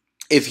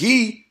 If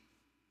he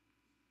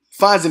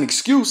finds an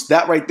excuse,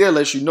 that right there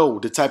lets you know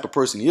the type of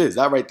person he is.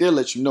 That right there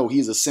lets you know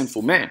he's a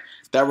sinful man.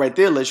 That right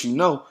there lets you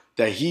know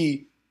that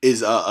he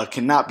is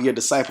cannot be a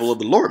disciple of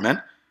the Lord,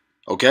 man.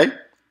 Okay?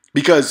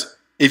 Because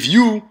if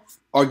you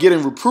are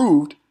getting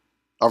reproved,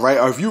 all right,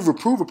 or if you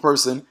reprove a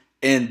person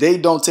and they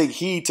don't take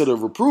heed to the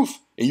reproof,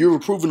 and you're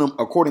reproving them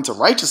according to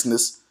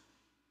righteousness,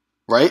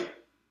 right?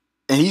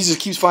 And he just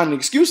keeps finding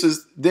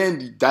excuses,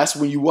 then that's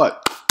when you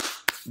what?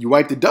 You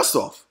wipe the dust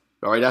off.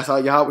 All right, that's how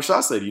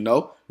YAHAWASHI said,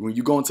 when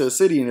you go into a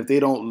city and if they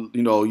don't,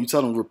 you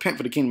tell them repent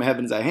for the kingdom of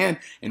heaven is at hand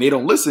and they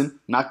don't listen,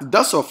 knock the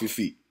dust off your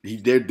feet.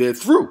 They're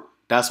through.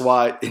 That's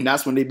why, and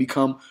that's when they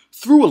become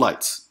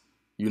Thru-Alites.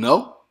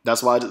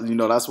 That's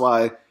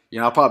why,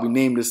 I'll probably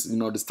name this,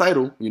 this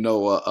title,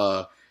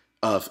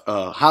 how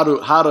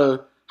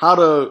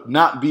to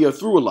not be a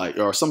Thru-Alite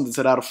or something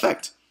to that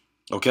effect.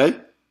 Okay?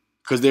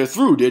 Because they're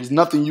through. There's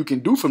nothing you can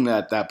do from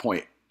that at that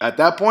point. At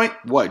that point,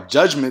 what?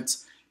 Judgment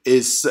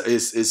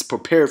is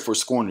prepared for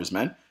scorners,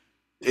 man.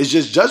 It's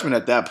just judgment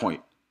at that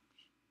point.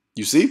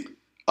 You see?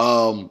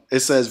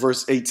 It says,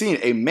 verse 18,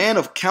 a man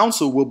of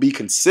counsel will be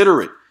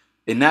considerate.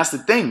 And that's the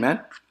thing,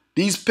 man.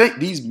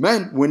 These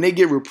men, when they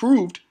get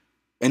reproved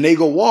and they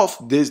go off,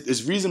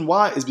 this reason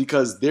why is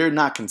because they're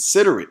not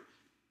considerate.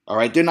 All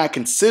right? They're not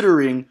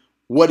considering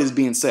what is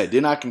being said.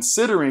 They're not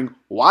considering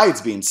why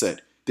it's being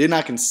said. They're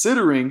not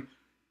considering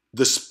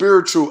the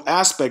spiritual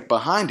aspect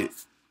behind it.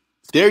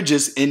 They're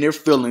just in their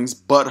feelings,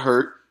 butt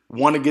hurt,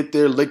 want to get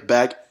their lick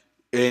back,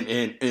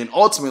 and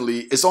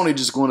ultimately it's only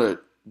just going to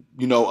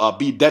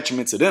be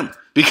detriment to them.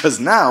 Because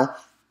now,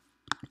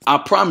 I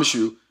promise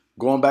you,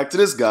 going back to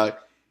this guy,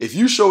 if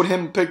you showed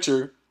him a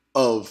picture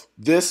of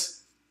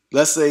this,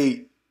 let's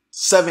say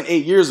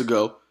 7-8 years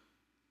ago,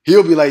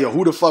 he'll be like, yo,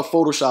 who the fuck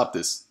photoshopped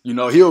this?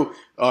 He'll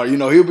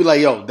be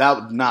like, yo,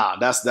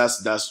 that's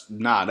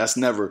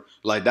never,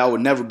 like, that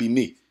would never be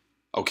me.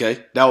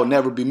 Okay? That would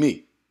never be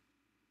me.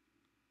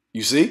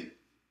 You see?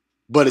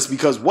 But it's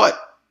because what?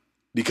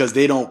 Because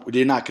they're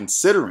not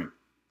considering.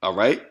 All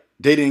right?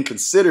 They didn't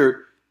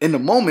consider in the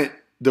moment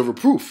the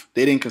reproof.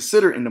 They didn't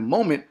consider in the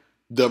moment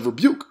the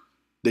rebuke,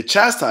 the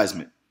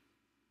chastisement.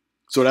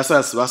 So that's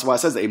why it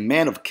says a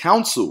man of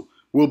counsel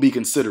will be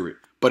considerate.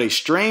 But a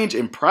strange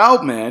and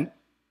proud man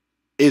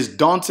is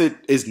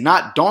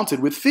not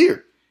daunted with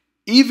fear,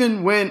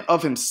 even when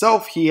of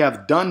himself he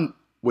have done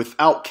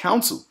without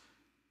counsel.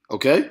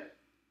 Okay?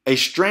 A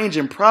strange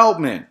and proud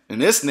man.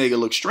 And this nigga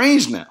looks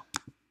strange now.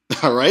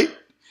 All right?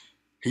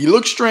 He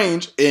looks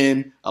strange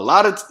and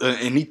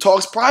and he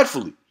talks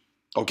pridefully.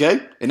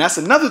 Okay? And that's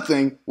another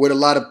thing with a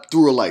lot of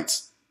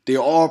Thru-Alites. They're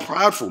all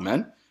prideful,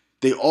 man.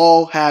 They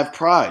all have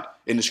pride.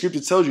 And the scripture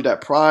tells you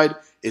that pride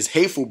is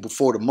hateful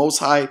before the Most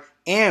High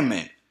and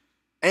man.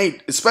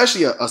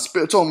 Especially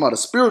talking about a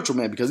spiritual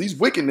man, because these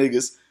wicked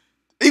niggas,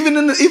 even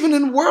in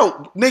the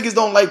world, niggas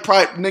don't like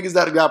pride. Niggas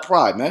that got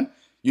pride, man.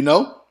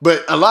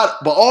 But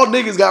all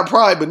niggas got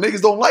pride, but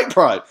niggas don't like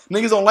pride.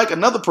 Niggas don't like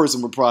another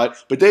person with pride,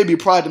 but they be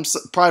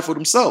prideful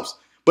themselves.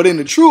 But in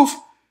the truth,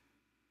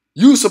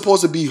 you're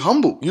supposed to be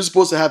humble. You're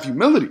supposed to have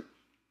humility.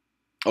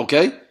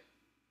 Okay?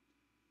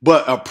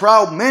 But a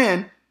proud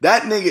man,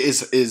 that nigga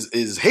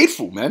is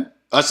hateful, man.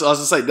 I was gonna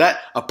say that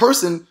a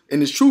person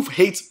in his truth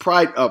hates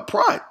pride.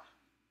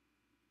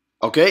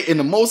 Okay? And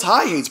the Most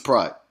High hates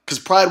pride, because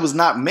pride was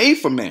not made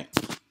for man,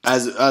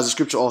 as the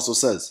scripture also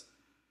says.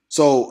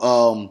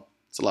 So,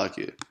 it's a lot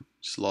here.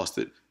 Just lost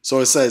it. So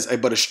it says,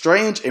 but a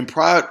strange and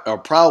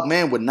proud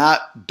man is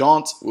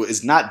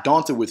not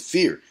daunted with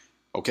fear.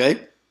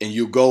 Okay? And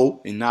you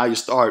go and now you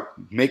start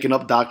making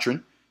up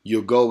doctrine.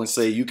 You'll go and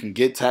say you can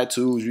get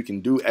tattoos, you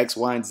can do X,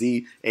 Y, and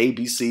Z, A,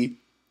 B, C.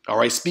 All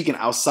right, speaking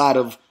outside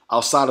of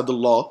the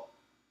law.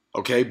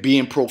 Okay,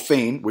 being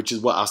profane, which is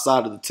what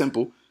outside of the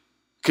temple,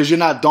 because you're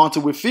not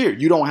daunted with fear.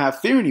 You don't have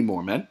fear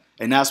anymore, man.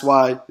 And that's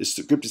why the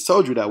scriptures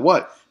told you that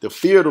what? The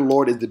fear of the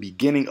Lord is the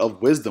beginning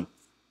of wisdom.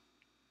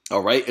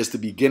 All right, it's the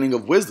beginning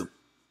of wisdom.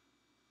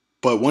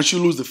 But once you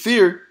lose the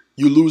fear,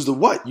 you lose the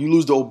what? You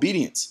lose the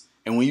obedience.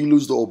 And when you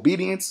lose the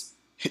obedience,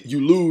 you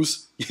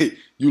lose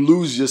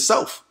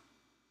yourself.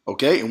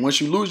 Okay? And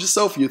once you lose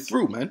yourself, you're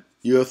through, man.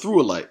 You're a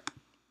Thru-Alite.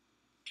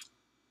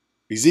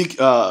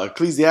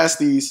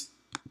 Ecclesiastes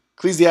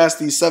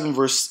 7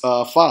 verse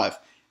 5.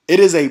 It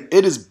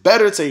is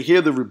better to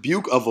hear the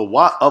rebuke of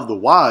the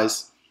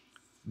wise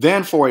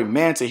than for a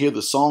man to hear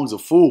the songs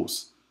of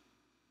fools.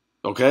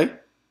 Okay?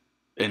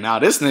 And now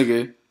this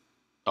nigga,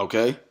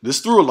 okay,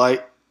 this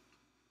Thru-Alite,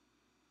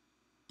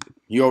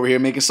 he over here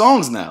making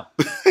songs now.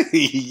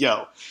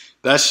 Yo,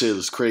 that shit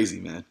was crazy,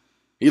 man.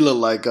 He looked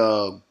like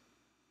what's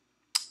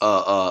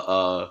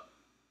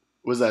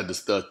that?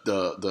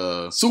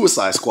 The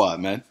Suicide Squad,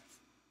 man.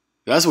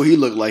 That's what he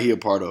looked like he a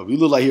part of. He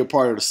looked like he a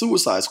part of the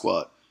Suicide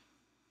Squad.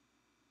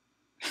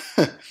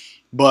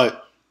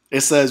 But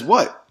it says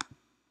what?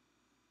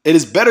 It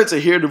is better to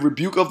hear the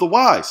rebuke of the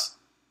wise.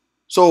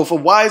 So if a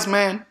wise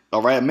man,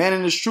 all right, a man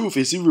in his truth,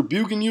 is he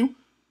rebuking you?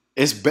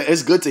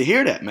 It's good to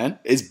hear that, man.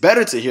 It's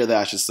better to hear that,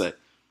 I should say.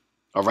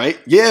 All right.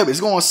 Yeah, it's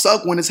going to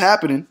suck when it's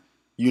happening,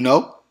 you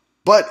know,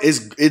 but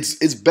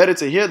it's better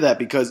to hear that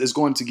because it's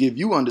going to give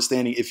you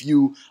understanding if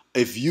you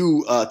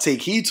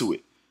take heed to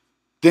it.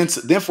 Then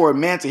for a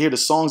man to hear the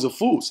songs of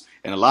fools.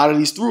 And a lot of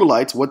these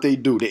Thru-Alites, what they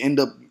do, they end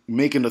up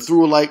making a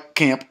Thru-Alite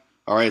camp,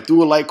 all right,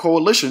 Thru-Alite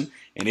coalition,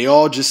 and they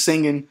all just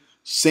singing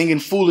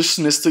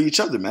foolishness to each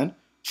other, man,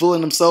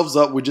 filling themselves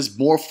up with just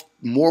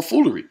more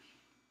foolery.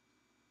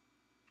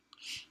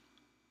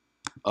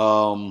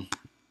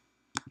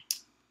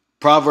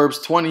 Proverbs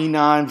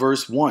 29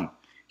 verse 1.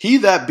 He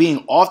that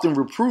being often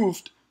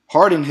reproved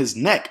harden his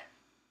neck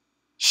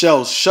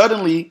shall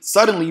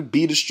suddenly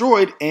be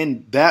destroyed,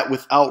 and that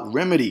without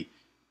remedy.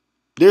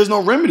 There's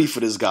no remedy for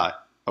this guy.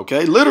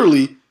 Okay,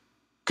 literally,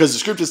 because the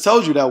scriptures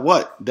tells you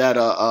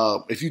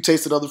that if you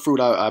tasted other fruit,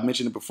 I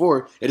mentioned it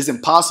before, it is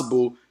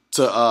impossible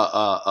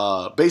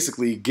to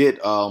basically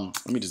get.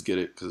 Let me just get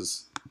it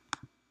because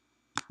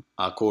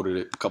I quoted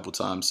it a couple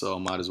times, so I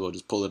might as well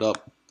just pull it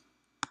up.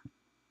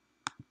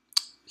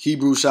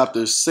 Hebrews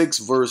chapter 6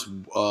 verse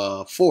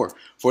 4.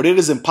 For it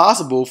is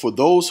impossible for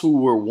those who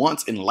were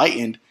once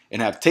enlightened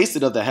and have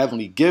tasted of the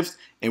heavenly gift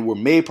and were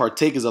made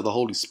partakers of the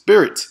Holy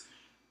Spirit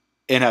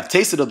and have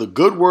tasted of the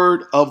good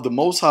word of the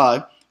Most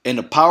High and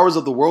the powers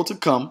of the world to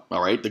come,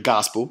 all right, the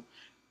gospel,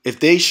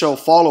 if they shall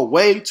fall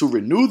away, to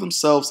renew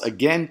themselves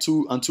again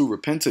unto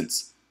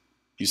repentance.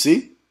 You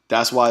see,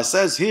 that's why it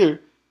says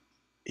here,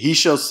 he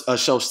shall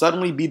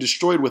suddenly be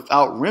destroyed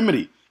without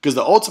remedy, because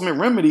the ultimate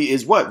remedy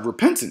is what?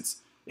 Repentance.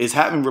 Is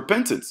having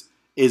repentance,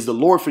 is the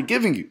Lord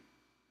forgiving you.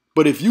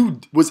 But if you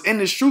was in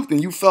this truth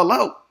and you fell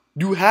out,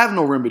 you have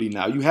no remedy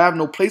now. You have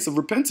no place of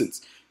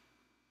repentance.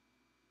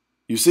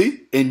 You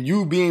see? And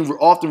you being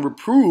often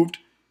reproved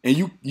and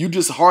you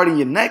just harden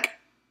your neck,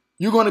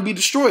 you're going to be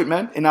destroyed,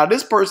 man. And now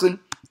this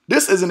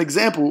is an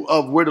example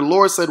of where the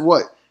Lord said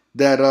what?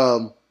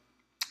 That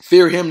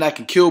fear him that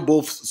can kill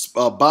both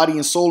body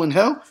and soul in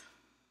hell.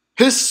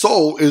 His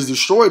soul is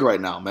destroyed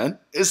right now, man.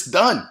 It's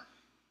done.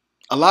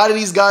 A lot of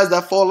these guys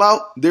that fall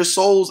out, their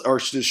souls are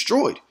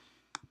destroyed.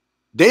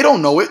 They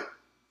don't know it,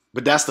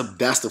 but that's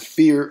the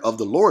fear of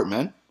the Lord,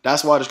 man.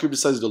 That's why the scripture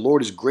says the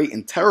Lord is great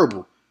and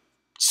terrible.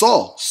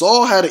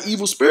 Saul had an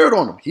evil spirit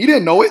on him. He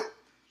didn't know it.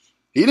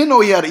 He didn't know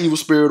he had an evil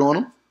spirit on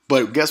him.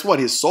 But guess what?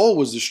 His soul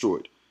was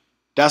destroyed.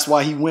 That's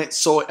why he went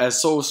so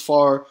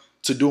far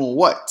to doing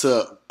what?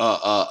 To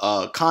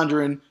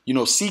conjuring,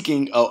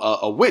 seeking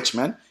a witch,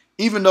 man.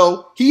 Even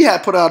though he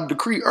had put out a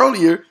decree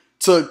earlier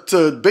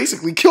to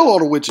basically kill all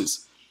the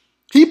witches.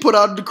 He put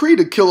out a decree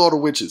to kill all the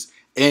witches.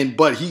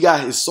 But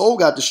his soul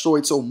got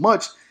destroyed so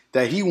much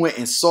that he went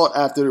and sought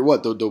after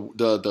what?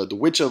 The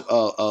witch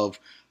of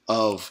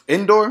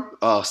Endor?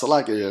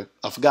 Salakia,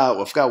 I forgot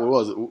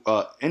what it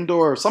was. Endor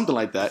or something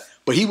like that.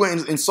 But he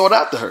went and sought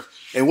after her.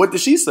 And what did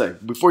she say?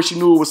 Before she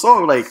knew it was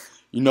Saul, like,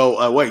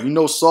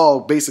 Saul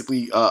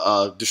basically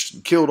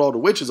killed all the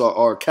witches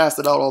or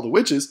casted out all the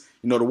witches,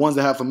 the ones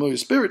that have familiar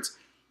spirits.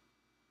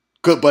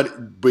 But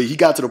he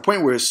got to the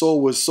point where his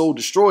soul was so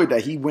destroyed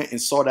that he went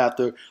and sought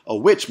after a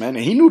witch, man.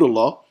 And he knew the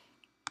law.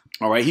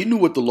 All right. He knew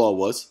what the law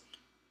was.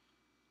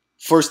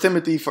 1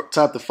 Timothy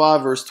chapter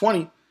 5, verse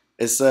 20,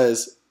 it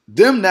says,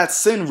 them that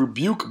sin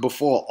rebuke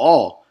before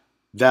all,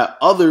 that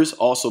others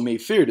also may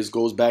fear. This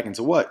goes back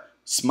into what?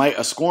 Smite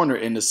a scorner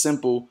and the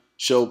simple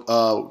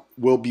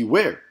will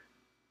beware.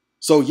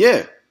 So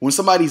yeah, when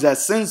somebody's at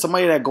sin,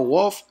 somebody that go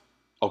off,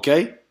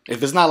 okay,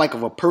 if it's not like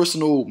of a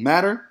personal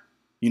matter,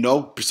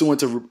 pursuant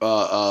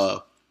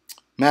to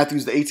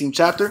Matthew's the 18th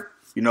chapter,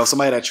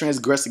 somebody that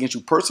transgressed against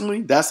you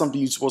personally, that's something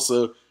you're supposed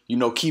to,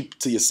 keep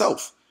to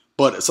yourself.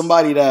 But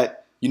somebody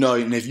that,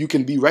 and if you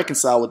can be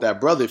reconciled with that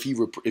brother, if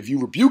you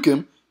rebuke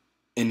him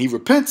and he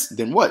repents,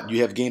 then what?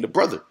 You have gained a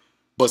brother.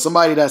 But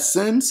somebody that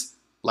sins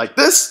like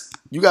this,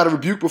 you got to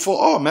rebuke before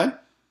all, man.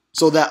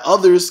 So that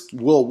others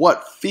will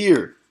what?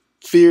 Fear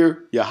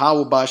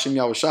YAHAWAH b'Hashem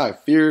YAHAWASHI.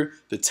 Fear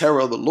the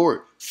terror of the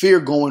Lord. Fear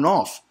going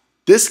off.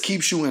 This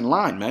keeps you in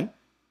line, man.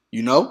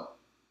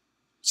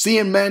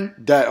 Seeing men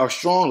that are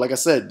strong, like I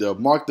said,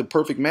 mark the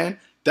perfect man,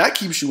 that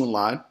keeps you in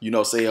line.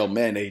 Say, oh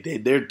man,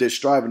 they're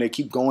striving, they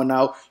keep going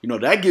out.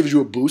 That gives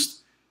you a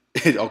boost,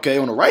 okay,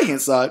 on the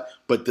right-hand side.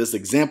 But this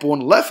example on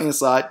the left-hand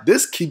side,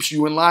 this keeps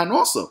you in line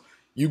also.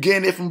 You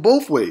getting it from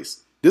both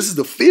ways. This is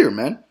the fear,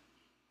 man.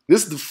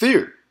 This is the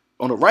fear.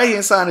 On the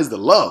right-hand side is the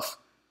love.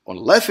 On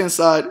the left-hand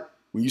side,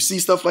 when you see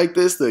stuff like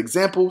this, the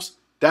examples,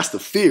 that's the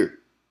fear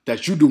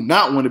that you do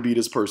not want to be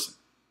this person.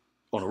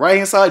 On the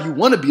right-hand side, you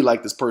want to be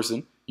like this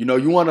person. You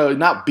want to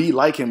not be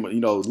like him,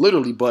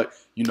 literally, but,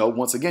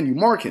 once again, you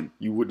mark him.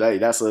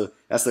 That's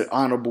an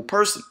honorable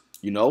person.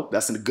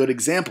 That's a good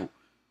example.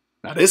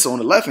 Now, this on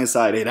the left-hand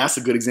side, hey, that's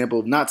a good example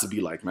of not to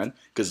be like, man.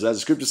 Because as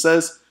the scripture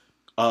says,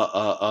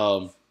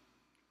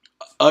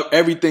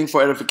 everything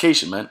for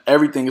edification, man.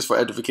 Everything is for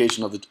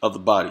edification of the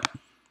body.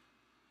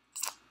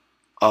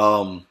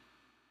 What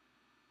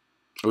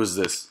is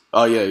this?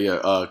 Oh,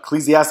 yeah.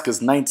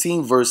 Ecclesiasticus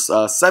 19, verse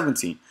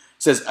 17.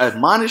 Says,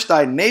 admonish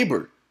thy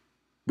neighbor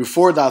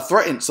before thou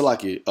threaten,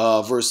 Salaki,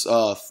 verse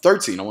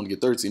 13, I want to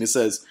get 13. It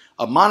says,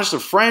 admonish a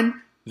friend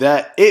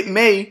that it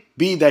may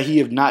be that he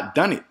have not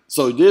done it.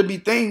 So there'll be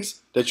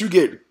things that you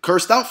get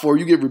cursed out for,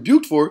 you get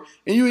rebuked for,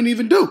 and you ain't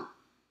even do.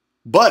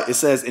 But it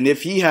says, and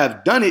if he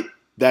have done it,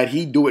 that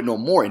he do it no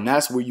more. And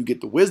that's where you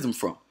get the wisdom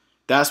from.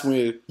 That's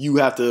where you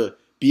have to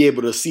be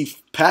able to see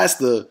past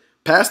the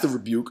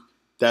rebuke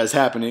that is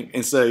happening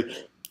and say,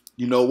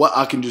 you know what,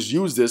 I can just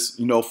use this,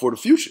 you know, for the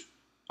future.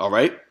 All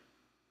right.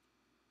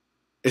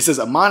 It says,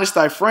 admonish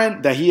thy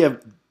friend that he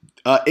have,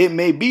 it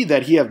may be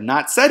that he have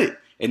not said it.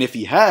 And if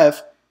he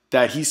have,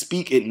 that he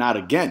speak it not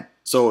again.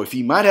 So if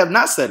he might have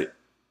not said it,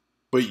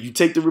 but you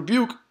take the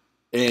rebuke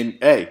and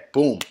hey,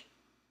 boom.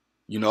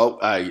 You know,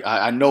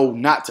 I know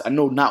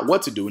not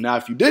what to do. Now,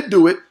 if you did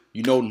do it,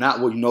 you know not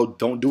what, you know,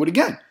 don't do it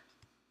again.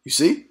 You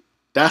see?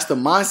 That's the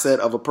mindset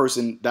of a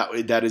person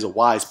that is a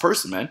wise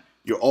person, man.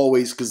 You're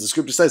always, because the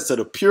scripture says, to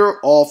the pure,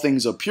 all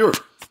things are pure.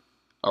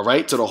 All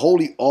right? To the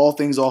holy, all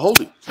things are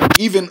holy.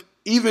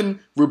 Even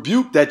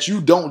rebuke that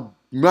you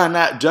might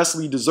not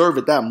justly deserve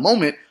at that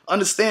moment,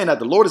 understand that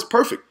the Lord is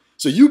perfect.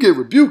 So you get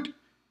rebuked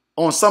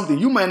on something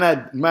you might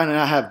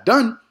not have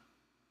done,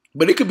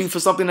 but it could be for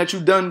something that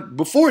you've done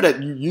before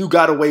that you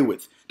got away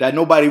with, that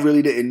nobody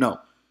really didn't know.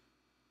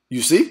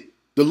 You see?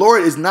 The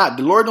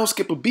Lord don't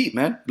skip a beat,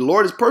 man. The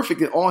Lord is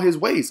perfect in all his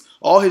ways.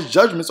 All his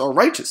judgments are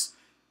righteous.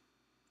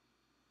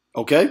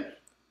 Okay?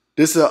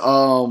 This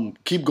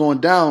keep going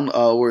down.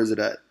 Where is it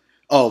at?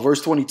 Oh,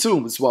 verse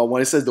 22. This is why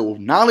when it says the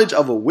knowledge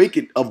of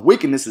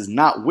wickedness is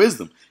not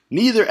wisdom,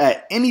 neither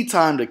at any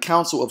time the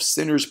counsel of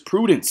sinners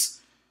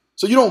prudence.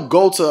 So you don't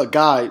go to a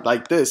guy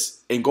like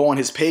this and go on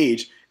his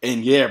page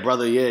and yeah,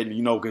 brother, yeah,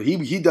 you know, cause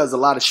he does a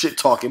lot of shit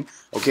talking.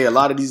 Okay, a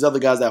lot of these other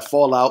guys that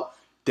fall out,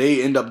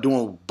 they end up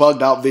doing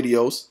bugged out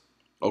videos.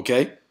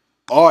 Okay,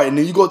 all right, and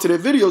then you go to their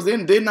videos,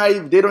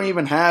 they don't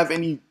even have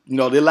any. You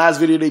know, their last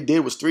video they did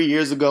was 3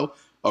 years ago.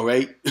 All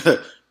right,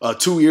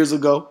 2 years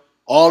ago.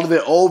 All of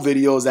their old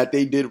videos that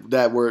they did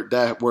that were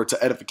to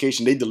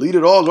edification, they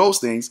deleted all those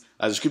things,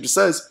 as the scripture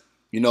says.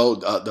 You know,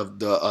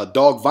 the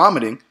dog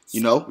vomiting.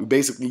 You know,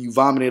 basically you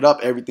vomited up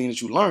everything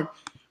that you learned.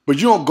 But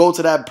you don't go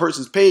to that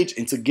person's page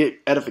and to get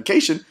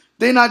edification.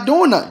 They're not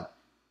doing nothing.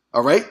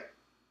 All right?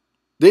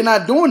 They're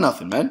not doing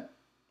nothing, man.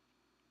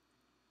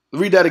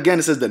 Read that again.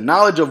 It says the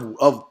knowledge of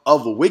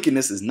the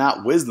wickedness is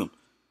not wisdom.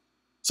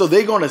 So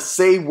they're going to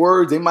say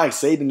words. They might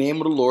say the name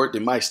of the Lord. They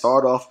might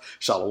start off,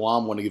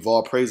 Shalom, want to give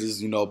all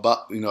praises, you know, about,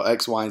 you know,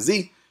 X, Y, and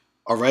Z.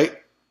 All right?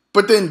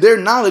 But then their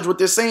knowledge, what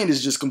they're saying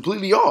is just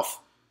completely off.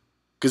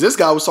 Because this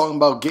guy was talking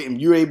about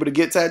you're able to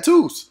get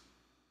tattoos.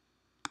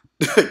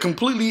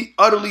 Completely,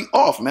 utterly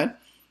off, man.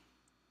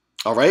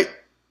 All right.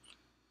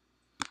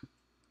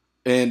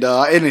 And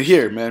in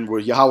here, man,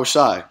 we're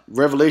YAHAWASHI.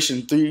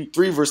 Revelation 3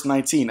 verse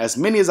 19. As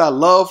many as I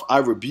love, I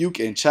rebuke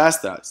and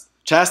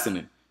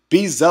chastening.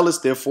 Be zealous,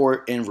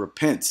 therefore, and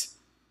repent.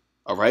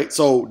 All right.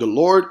 So the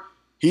Lord,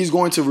 he's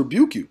going to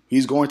rebuke you.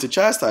 He's going to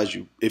chastise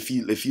you if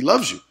he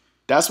loves you.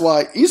 That's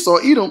why Esau,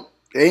 Edom,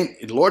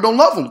 the Lord don't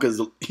love him,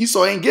 because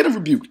Esau ain't getting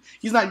rebuked.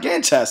 He's not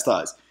getting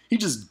chastised. He's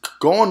just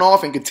going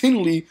off and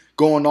continually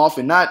going off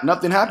and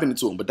nothing happening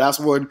to him. But that's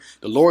where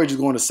the Lord is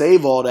going to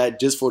save all that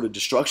just for the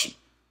destruction.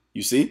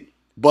 You see?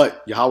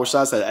 But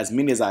YAHAWASHI said, as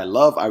many as I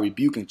love, I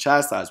rebuke and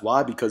chastise.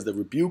 Why? Because the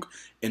rebuke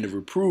and the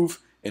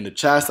reproof and the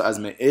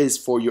chastisement is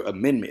for your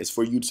amendment. It's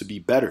for you to be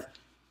better.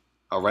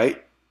 All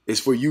right? It's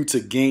for you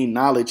to gain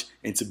knowledge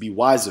and to be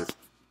wiser.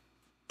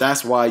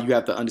 That's why you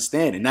have to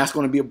understand. And that's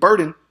going to be a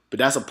burden, but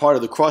that's a part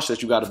of the cross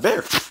that you got to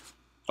bear.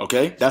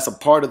 Okay? That's a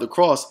part of the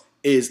cross,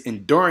 is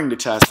enduring the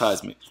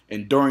chastisement,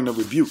 enduring the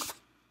rebuke.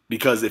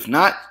 Because if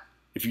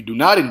you do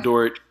not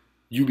endure it,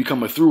 you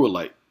become a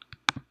Thru-Alite.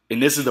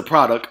 And this is the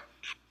product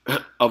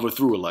of a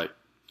Thru-Alite.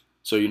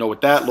 So, you know,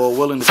 with that, Lord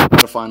willing, this is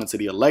edifying unto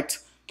the elect,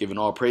 giving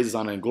all praises,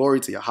 honor, and glory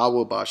to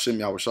Yahawah, Ba'ashem,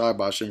 Yahawashi,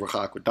 Ba'ashem,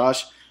 Rachak,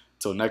 Wadash.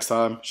 Till next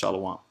time,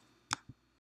 Shalom.